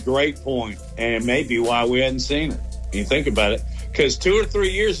 That's a great point, and it may be why we hadn't seen it. You think about it, because 2 or 3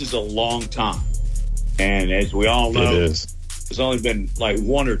 years is a long time, and as we all know, it is. There's only been like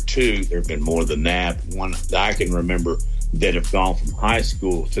one or two. There have been more than that. One that I can remember that have gone from high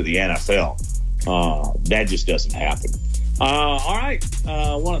school to the NFL. That just doesn't happen. All right.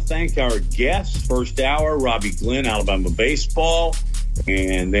 I want to thank our guests. First hour, Robbie Glenn, Alabama baseball.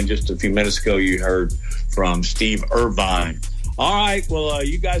 And then just a few minutes ago, you heard from Steve Irvine. All right. Well,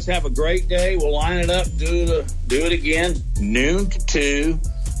 you guys have a great day. We'll line it up. Do it again. Noon to 2.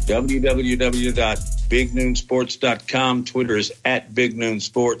 www.bignoonsports.com. Twitter is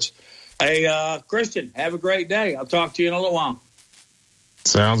 @BigNoonSports. Hey, Christian, have a great day. I'll talk to you in a little while.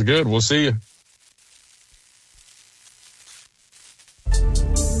 Sounds good. We'll see you.